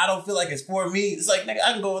I mean? If I don't feel like it's for me, it's like, nigga,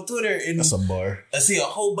 I can go on Twitter and that's a bar. I see a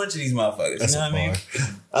whole bunch of these motherfuckers. That's you know a what I mean?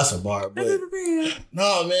 That's a bar. But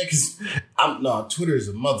no, man, because Twitter is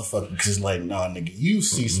a motherfucker. Because like, nigga, you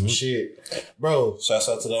see some shit, bro. Shouts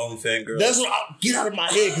out to the OnlyFans girl. That's what get out of my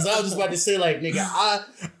head. Because I was just about to say, like, nigga,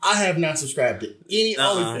 I have not subscribed to any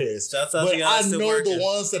OnlyFans, Shouts out but to y'all I still know working. the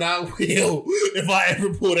ones that I will if I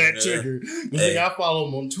ever pull that trigger. Because hey, I follow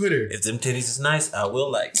them on Twitter. If them titties is nice, I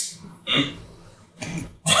will like.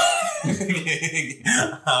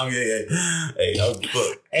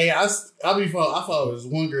 Hey, I follow this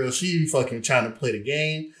one girl. She be fucking trying to play the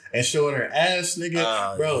game and showing her ass,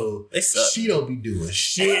 nigga. Bro, she don't be doing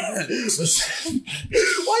shit. Why you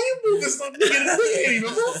moving so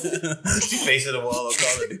nigga? She facing the wall of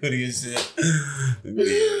Call of Duty and shit.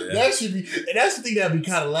 That should be, and that's the thing that I be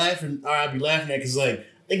kind of laughing, or I be laughing at, because like,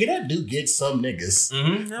 nigga, that dude gets some niggas.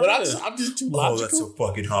 Mm-hmm. But I'm just too logical. Oh, that's so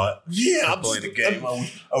fucking hot. Yeah, I'm playing the game. I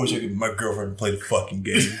wish I could my girlfriend play the fucking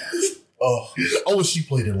game. Oh, I wish she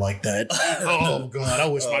played it like that. Oh God, I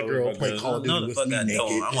wish my girl played Call of Duty with me naked.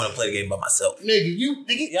 I want to play the game by myself. Nigga, you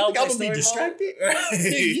think I'm gonna be distracted?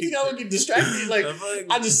 Nigga, you think I'm gonna get distracted? Like,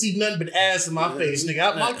 I just see nothing but ass in my face,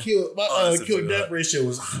 nigga. My kill death ratio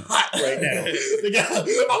is hot right now. Nigga,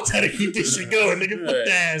 I'm trying to keep this shit going. Nigga, fuck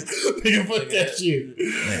the ass. Nigga, fuck that shit.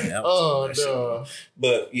 Man, no.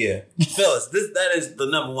 But yeah, fellas, that is the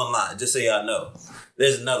number one lie. Just so y'all know.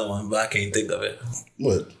 There's another one, but I can't think of it.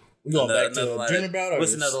 What? We going back to dream about?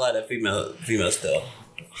 What's another lie that females tell?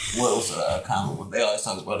 What was a comment? They always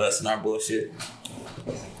talk about us and our bullshit.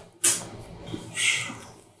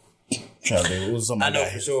 I know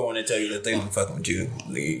for sure when they tell you that they don't fucking with you,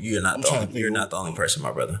 you're not the only person,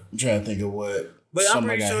 my brother. I'm trying to think of what. But I'm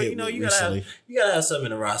pretty sure you gotta have something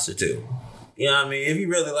in the roster too. You know what I mean? If you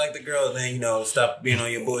really like the girl, then, stop being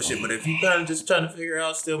on your bullshit. But if you kind of just trying to figure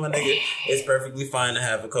out still, my nigga, it's perfectly fine to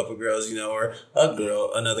have a couple girls, or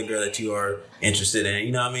another girl that you are interested in.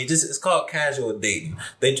 You know what I mean? It's called casual dating.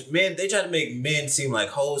 They try to make men seem like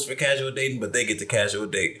hoes for casual dating, but they get the casual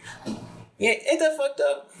date. Yeah, ain't that fucked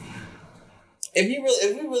up? If we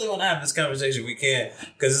really want to have this conversation, we can.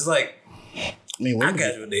 Because it's like, I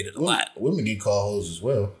casual dated a lot. Women get called hoes as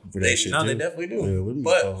well for that shit. No, they definitely do. Yeah, women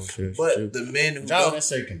get called hoes. But the men who don't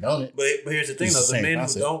necessarily condone it. But here's the thing, though: the men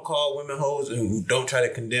who don't call women hoes and who don't try to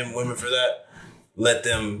condemn women for that, let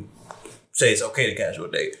them say it's okay to casual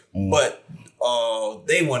date. But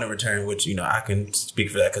they want to return, which I can speak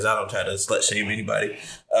for that because I don't try to slut shame anybody.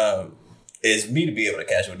 Is me to be able to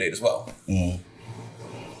casual date as well.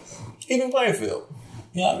 Even playing field.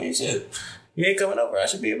 You know what I mean? Shit. You ain't coming over. I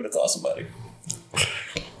should be able to call somebody.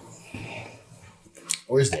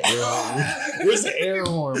 Where's the air horn? Where's the air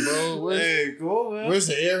horn, bro? Hey, cool, man. Where's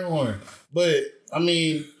the air horn? But, I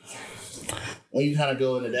mean, when you kind of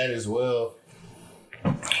go into that as well,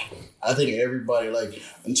 I think everybody,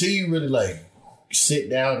 until you really, sit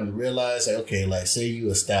down and realize, say you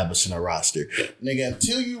establishing a roster. Nigga,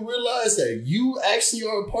 until you realize that you actually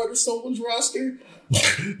are a part of someone's roster,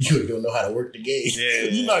 you don't know how to work the game. Yeah.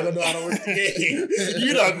 You're not gonna know how to work the game.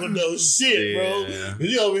 You're not gonna know shit, bro.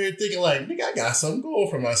 You over here thinking nigga, I got something going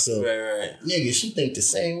for myself. Right. Nigga, she think the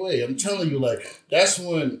same way. I'm telling you, that's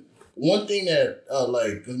when one thing that I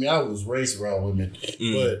was raised around women,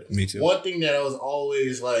 but me too. One thing that I was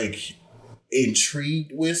always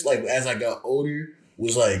intrigued with, as I got older,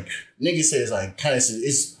 was nigga says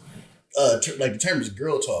it's the term is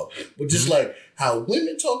girl talk, but just how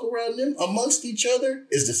women talk around them amongst each other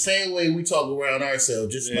is the same way we talk around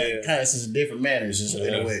ourselves, just kind of in different manners, just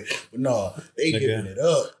in a way. But no, they giving it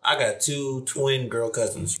up. I got 2 twin girl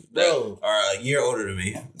cousins that are a year older than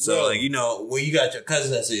me. So when you got your cousins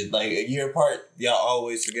that's a year apart, y'all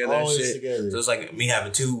always together and shit. Together. So it's like me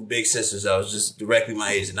having 2 big sisters that was just directly my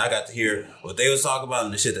age, and I got to hear what they was talking about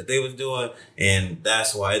and the shit that they was doing, and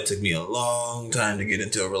that's why it took me a long time to get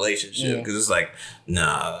into a relationship, because it's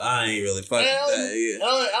nah, I ain't really fucking that. Yeah.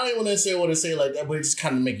 I don't even necessarily want to say it like that, but it just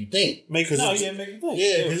kind of make you think. Make you think. Yeah,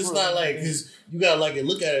 because it's not because you gotta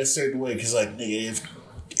look at it a certain way. Because nigga,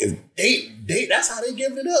 if they that's how they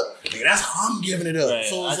giving it up. Nigga, that's how I'm giving it up. Right.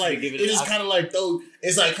 So it's it's just kind of though.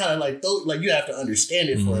 It's you have to understand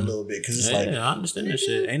it for a little bit, because it's I understand that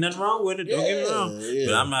shit. Ain't nothing wrong with it. Don't get me wrong. Yeah.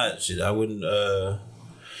 But I'm not shit. I wouldn't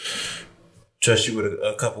trust you with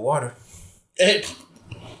a cup of water.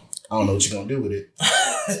 I don't know what you're gonna do with it.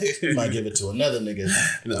 You might give it to another nigga.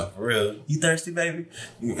 No, for real. You thirsty, baby?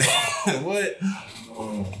 What?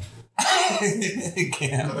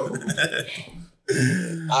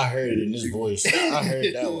 I heard it in his voice. I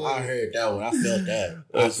heard that one. I felt that.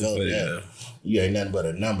 That. You ain't nothing but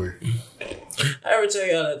a number. I ever tell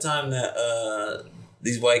y'all that time that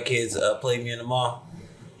these white kids played me in the mall?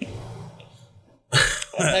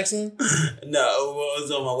 Paxton? No, I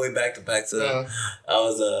was on my way back to Paxton. I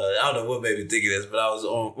was I don't know what made me think of this, but I was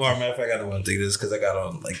on. Well, matter of fact, I don't want to think of this because I got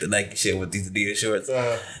on the Nike shit with these Adidas shorts.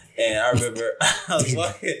 And I remember I was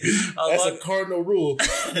walking. That's a cardinal rule.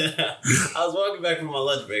 I was walking back from my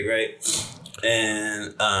lunch break, right?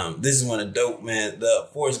 And this is when the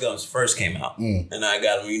Forrest Gumps first came out. And I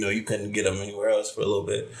got them, you couldn't get them anywhere else for a little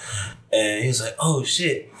bit. And he was like, oh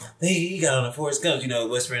shit, he got on the Forrest Gumps,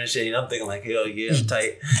 whispering and shit. And I'm thinking hell yeah, I'm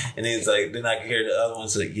tight. And he's like, then I could hear the other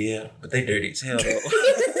ones like, yeah, but they dirty as hell though.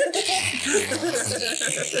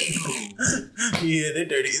 Yeah, they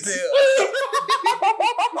dirty as hell.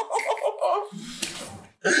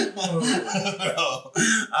 Bro,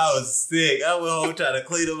 I was sick. I went home trying to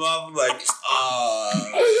clean them off. I'm like, no.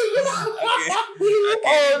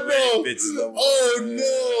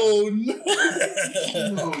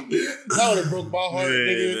 That would have broke my heart,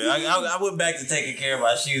 nigga. I went back to taking care of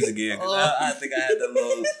my shoes again. Cause I think I had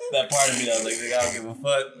that part of me that was like, nigga, I don't give a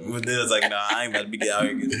fuck. But then it's like, nah, I ain't about to be out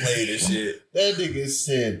here getting played and shit. That nigga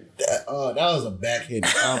said that was a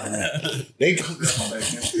backhanded compliment. They come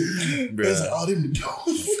bro. It's like, them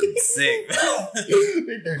sick.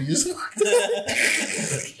 They dirty as fuck.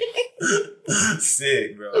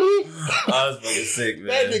 Sick, bro. I was fucking sick, man.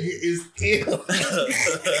 That nigga is ill.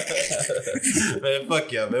 Man,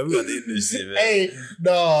 fuck y'all, man. We got to end this shit, man. Hey,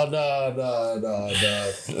 no.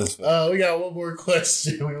 We got one more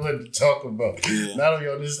question we wanted to talk about. Yeah. Not only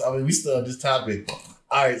on this, we still on this topic.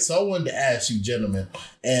 All right, so I wanted to ask you, gentlemen,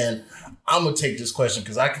 and I'm gonna take this question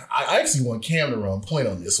because I actually want Cam to run point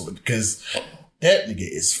on this one because that nigga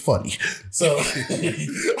is funny. So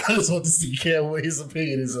I just want to see Cam what his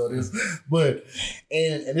opinion is on this. But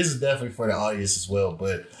and this is definitely for the audience as well.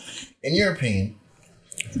 But in your opinion,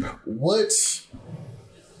 what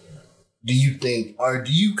do you think, or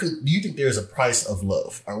do you think there's a price of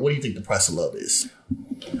love, or what do you think the price of love is,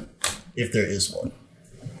 if there is one?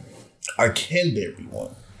 Or can there be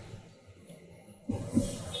one?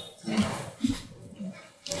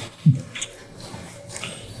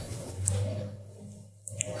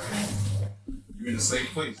 You're in the same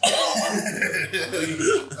place.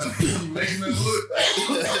 You making it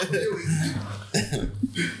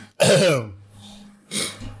look.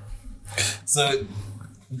 So,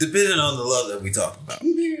 depending on the love that we talk about.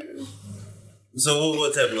 So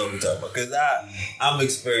what type of love we talking about? Because I'm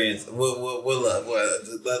experienced. What love?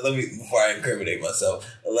 Let me, before I incriminate myself,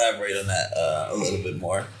 elaborate on that a little bit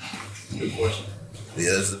more. Good question.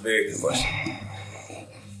 Yeah, that's a very good question.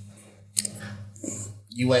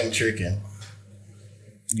 You ain't tricking.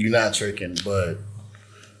 You're not tricking, but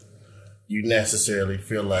you necessarily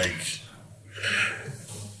feel like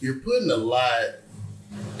you're putting a lot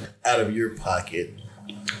out of your pocket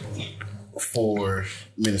for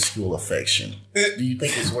minuscule affection. Do you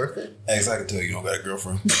think it's worth it? Hey, I can tell you don't got a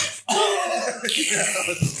girlfriend.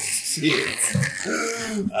 Shit.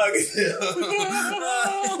 I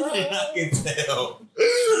can tell.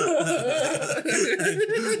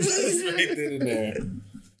 Just right then and there.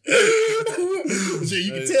 So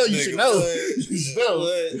you can tell, you should know. You should know.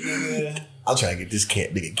 What, nigga? I'll try to get this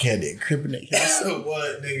cat nigga to incriminate him.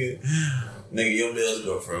 What, nigga? Nigga, your meals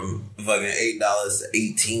go from fucking $8 to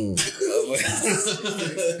 $18.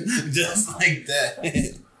 Just like that.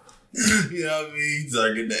 You know what I mean?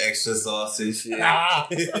 Start getting the extra sauce and shit.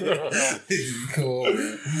 Cool,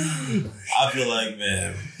 man. I feel like,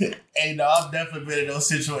 man. Hey, no, I've definitely been in those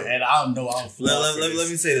situations, and I know I'm flawed. Let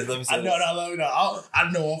me say this. I know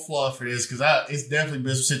I'm flawed for this because it's definitely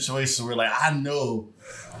been situations where, like, I know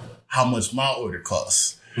how much my order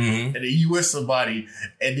costs. Mm-hmm. And then you with somebody,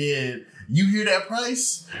 and then you hear that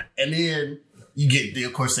price, and then you get,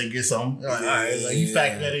 of course, they get something. Like, all right, like you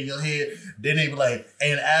factor that in your head. Then they be like,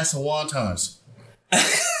 and ask some wontons. We're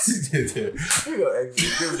gonna actually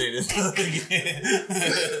incriminate this again.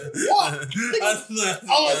 What?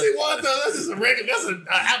 Oh, I say wonton. That's just a regular. That's an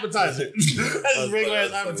appetizer. That's just a regular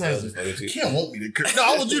ass appetizer. You can't want me to. No, I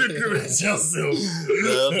want you to incriminate yourself.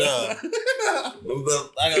 No. But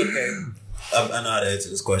okay. I know how to answer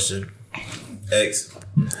this question. X,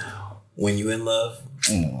 when you in love,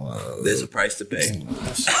 there's a price to pay.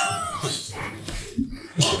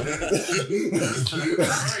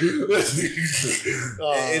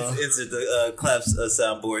 It's at the claps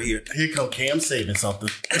soundboard here. Here come Cam saving something.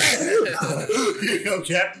 Here come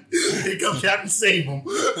Captain Save him.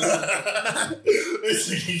 Like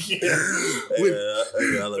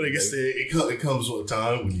I said, it comes with a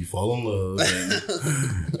time when you fall in love,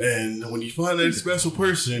 and when you find that special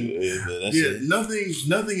person,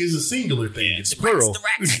 nothing is a singular thing. It's plural.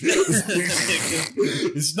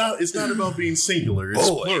 It's not about being singular. It's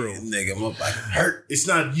plural. Nigga, my back hurt. It's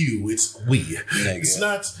not you, it's we. Nigga. It's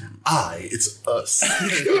not I, it's us.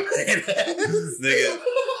 Nigga.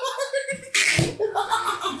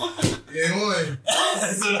 Yeah, one.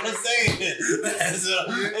 That's what I'm saying. He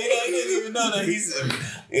didn't even know that he's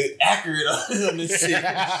accurate on this shit. I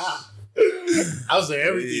was saying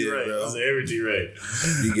everything right. Bro. I was saying everything right.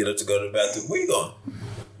 You get up to go to the bathroom. Where you going?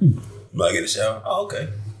 Do I get a shower? Oh, okay.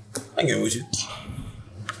 I can get with you.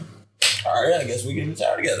 All right, I guess we get in the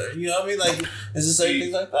shower together. You know what I mean? Like, it's the same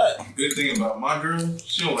things like that. Good thing about my girl,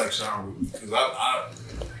 she don't like showering with me because I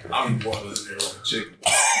be boiling in there like a chicken.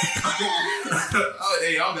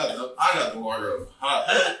 Hey, I got the water up hot.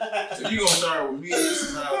 If you gonna shower with me, this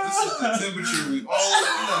is the temperature we all.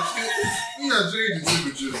 You not changing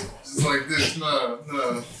temperature. Just like this, nah.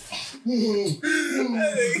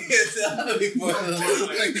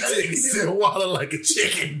 He said waddle like a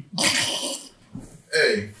chicken.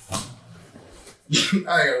 Hey. I ain't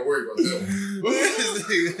gotta worry about that.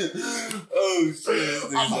 Oh shit!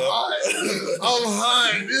 I'm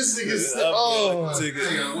high. This nigga said, I ain't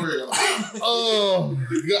gotta worry about that. Oh,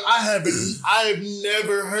 God, I have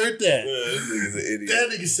never heard that. This nigga's an idiot. That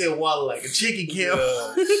nigga said waddle like a chicken, Cam.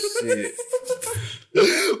 Shit.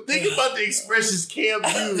 Think about the expressions Cam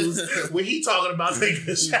used when he talking about taking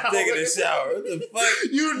a shower. Taking a shower. What the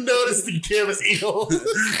fuck? You notice the Cam is ill.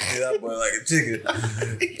 That boy like a chicken.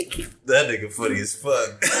 That nigga funny as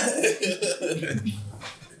fuck.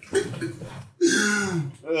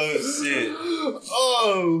 Oh shit.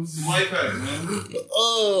 Oh. Life hack, man.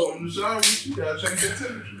 Oh. In the shower, you gotta check that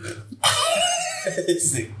temperature.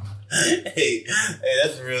 Hey,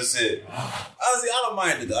 that's real shit. Honestly, I don't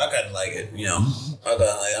mind it though. I kind of like it, you know. I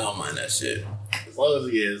don't mind that shit. As long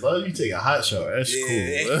as you take a hot shower, that's cool.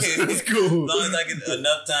 That's cool. As long as I get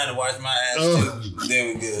enough time to wash my ass too, then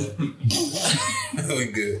we good. We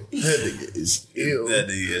good. That nigga is ill. That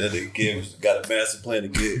nigga Kim got a master plan to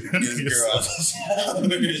get his girl out the shower.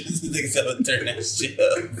 This nigga said, turn that shit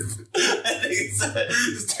up. That nigga said,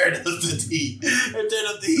 just turn up the heat. Turn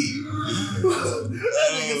up the heat. That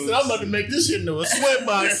nigga said, I'm about to make this shit into a sweat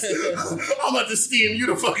box. I'm about to steam you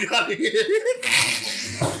the fuck out of here.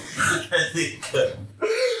 That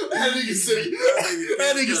nigga said,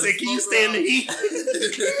 can you stand the heat?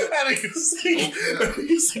 That nigga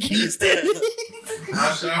said, can you stand the heat?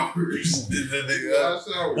 Hot showers.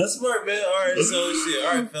 That's smart, man. All right, so shit.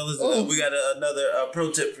 All right, fellas, we got another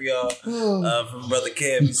pro tip for y'all from Brother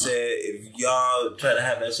Cam. He said, if y'all try to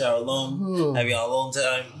have that shower alone, have y'all alone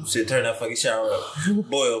time, shit, turn that fucking shower up.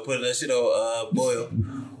 Boil, put that shit on boil.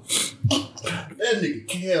 That nigga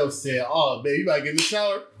Cam said, oh, man, you about to get in the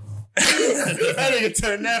shower? That nigga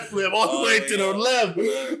turned that flip all the way to the left.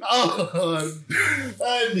 Oh,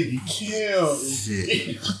 that nigga Cam.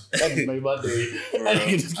 Shit. That nigga made my day.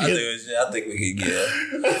 I think we can get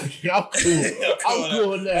I'm cool. I'm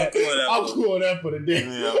cool on that. I'm cool on that for the day.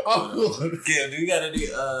 Yeah, I'm cool. Cam, do you got any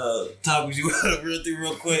topics you want to run through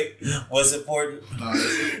real quick? What's important?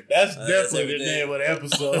 That's definitely the name of the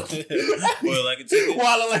episode. Boil like a chicken.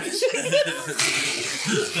 Waddle like a chicken.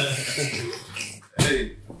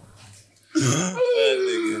 Hey.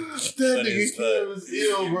 That nigga Cam was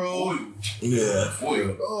ill, bro. Yeah.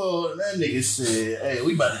 Oh, that nigga said, "Hey,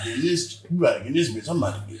 we about to get this bitch. I'm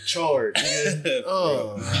about to get charged, nigga."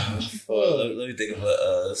 Oh, let me think of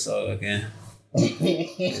a song again.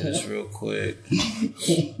 Just real quick.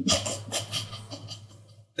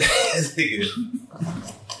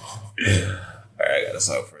 Alright, I got a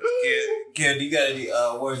song for us. Ken, do you got any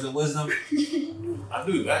words of wisdom? I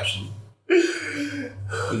do, actually.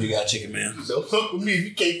 What you got, chicken man? Don't fuck with me if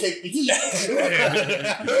you can't take the heat.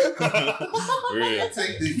 Real.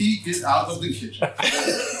 Take the heat, get out of the kitchen.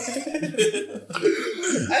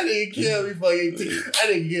 I didn't kill me fucking. I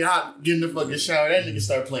didn't get in the fucking shower. That nigga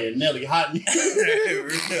start playing Nelly hot. Real.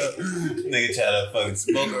 Nigga try to fucking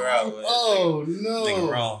smoke her out. Man. Oh no. Nigga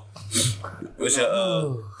wrong. What's your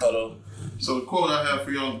hold on? So the quote I have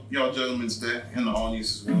for y'all gentlemen today, and the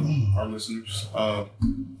audience as well, our listeners.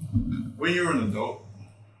 When you're an adult,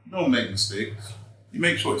 you don't make mistakes. You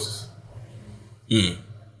make choices.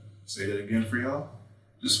 Say that again for y'all.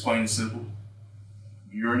 Just plain and simple.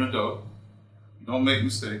 You're an adult. You don't make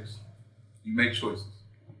mistakes. You make choices.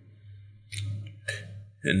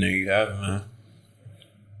 And there you have it, man.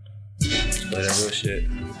 Play that real shit.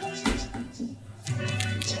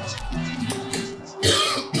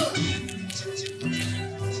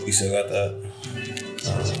 You still got that?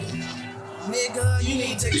 Nigga, you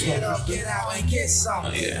need to get up, get out, and get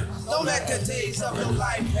something. Oh, yeah. Don't let the days of your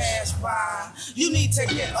life pass by. You need to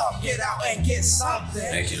get up, get out, and get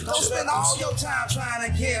something. Don't spend all your time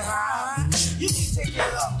trying to get high. You need to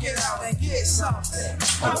get up, get out, and get something.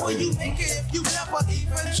 How will you make it if you never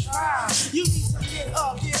even try? You need to get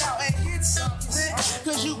up, get out, and get something.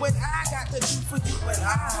 Cause you and I got to do for you and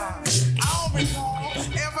I don't recall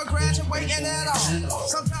ever graduating at all.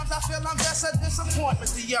 Sometimes I feel I'm just a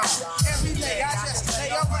disappointment to y'all. Every day I just lay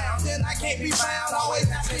around, then I can't be found. Always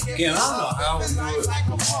have to get I don't know how we do it,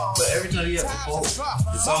 but every time you have a quote, the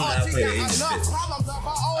song that I play, it just fits.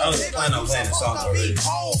 I was planning on playing the song already,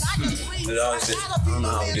 but it always fits. I don't know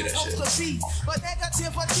how we do that shit. But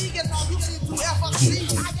negativity is all you need to ever see.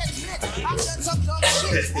 I admit I've done some dumb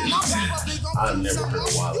shit, and I'm probably gonna do some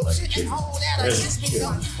dumb shit and hold that against me.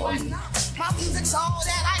 My music's all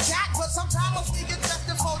that I got, but sometimes I'm thinking just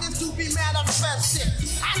for this to be manifested.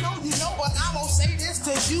 I know you know, but I won't say this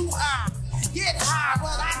to you. I get high,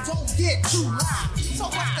 but I don't get too high. So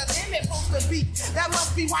what's the limit supposed to be? That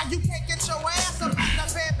must be why you can't get your ass up in the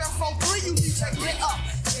bed before 3. You need to get up,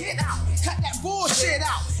 get out, cut that bullshit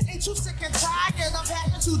out. Ain't you sick and tired of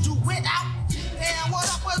having to do without? And what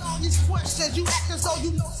up with all these questions? You act as though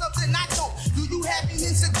you know something I don't. Do you have any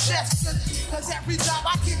suggestions? Cause every job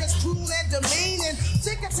I get is cruel and demeaning.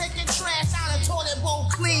 Sick of taking trash out and toilet bowl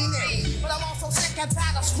cleaning. But I'm also sick and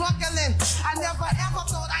tired of struggling. I never ever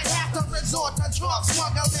thought I'd have to resort to drug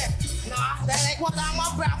smuggling. Nah, that ain't what I'm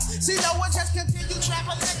about. See, no one just continue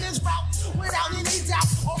traveling this route without any doubt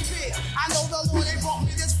or fear. I know the Lord ain't brought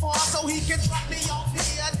me this far so he can drop me off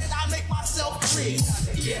here. Then I make myself free.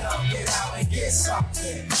 Get up, get out, and get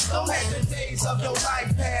something. Don't let the days of your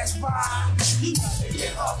life pass by. You gotta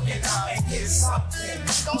get up, get out, and get something.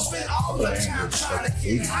 Don't spend all your time trying to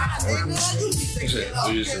get high, nigga. You need to get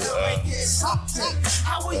up, get out, and get something.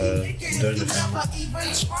 How will you make it if you never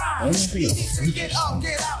even try? You need to get up,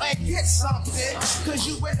 get out, and get something. Cause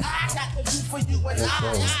you and I got to do for you and I.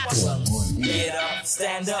 Get up,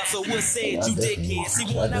 stand up, so what said you dickhead?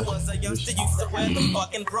 See, when I was a youngster, used to wear the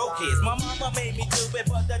fucking broke kids. My mama made me do it,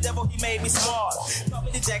 but the devil, he made me smart. Told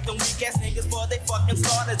me to jack them weak ass niggas before they fucking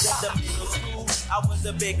started. In the middle school, I was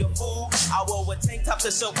a bigger fool. I wore a tank top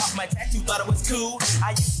to show off my tattoo, thought it was cool.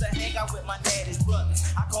 I used to hang out with my daddy's brothers.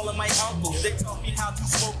 I call them my uncles. They taught me how to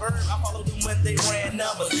smoke herb. I followed them when they ran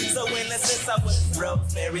numbers. So in a sense, I was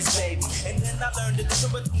Rosemary's baby. And then I learned the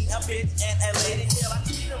difference between a bitch and a lady. Till I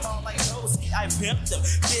treat them all like hoes. I pimped them.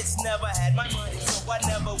 Bitch never had my money, so I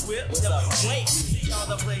never whipped them. Wait, see all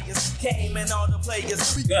the players came and all the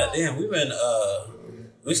players. God damn,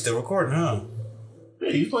 we still recording, huh? Yeah,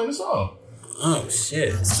 you playing the song. Oh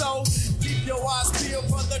shit. So keep your eyes peeled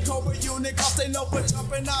for the Cobra unit, cause they know we're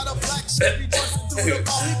jumping out of black Chevy, busting through the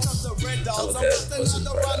ball. Here comes the red dogs. I'm busting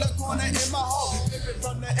out around the corner in my home. Living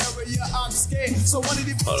from the area, I'm scared. So one of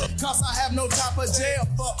these cause I have no time for jail.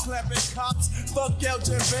 Fuck clapping cops, fuck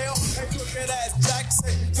Elgin Bell, and crooked ass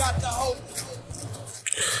Jackson. Got the hope.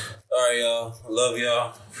 Alright, y'all. Love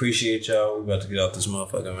y'all. Appreciate y'all. We about to get out this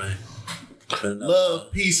motherfucker, man.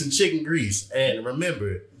 Love, peace, and chicken grease. And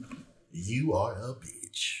remember, you are a bitch.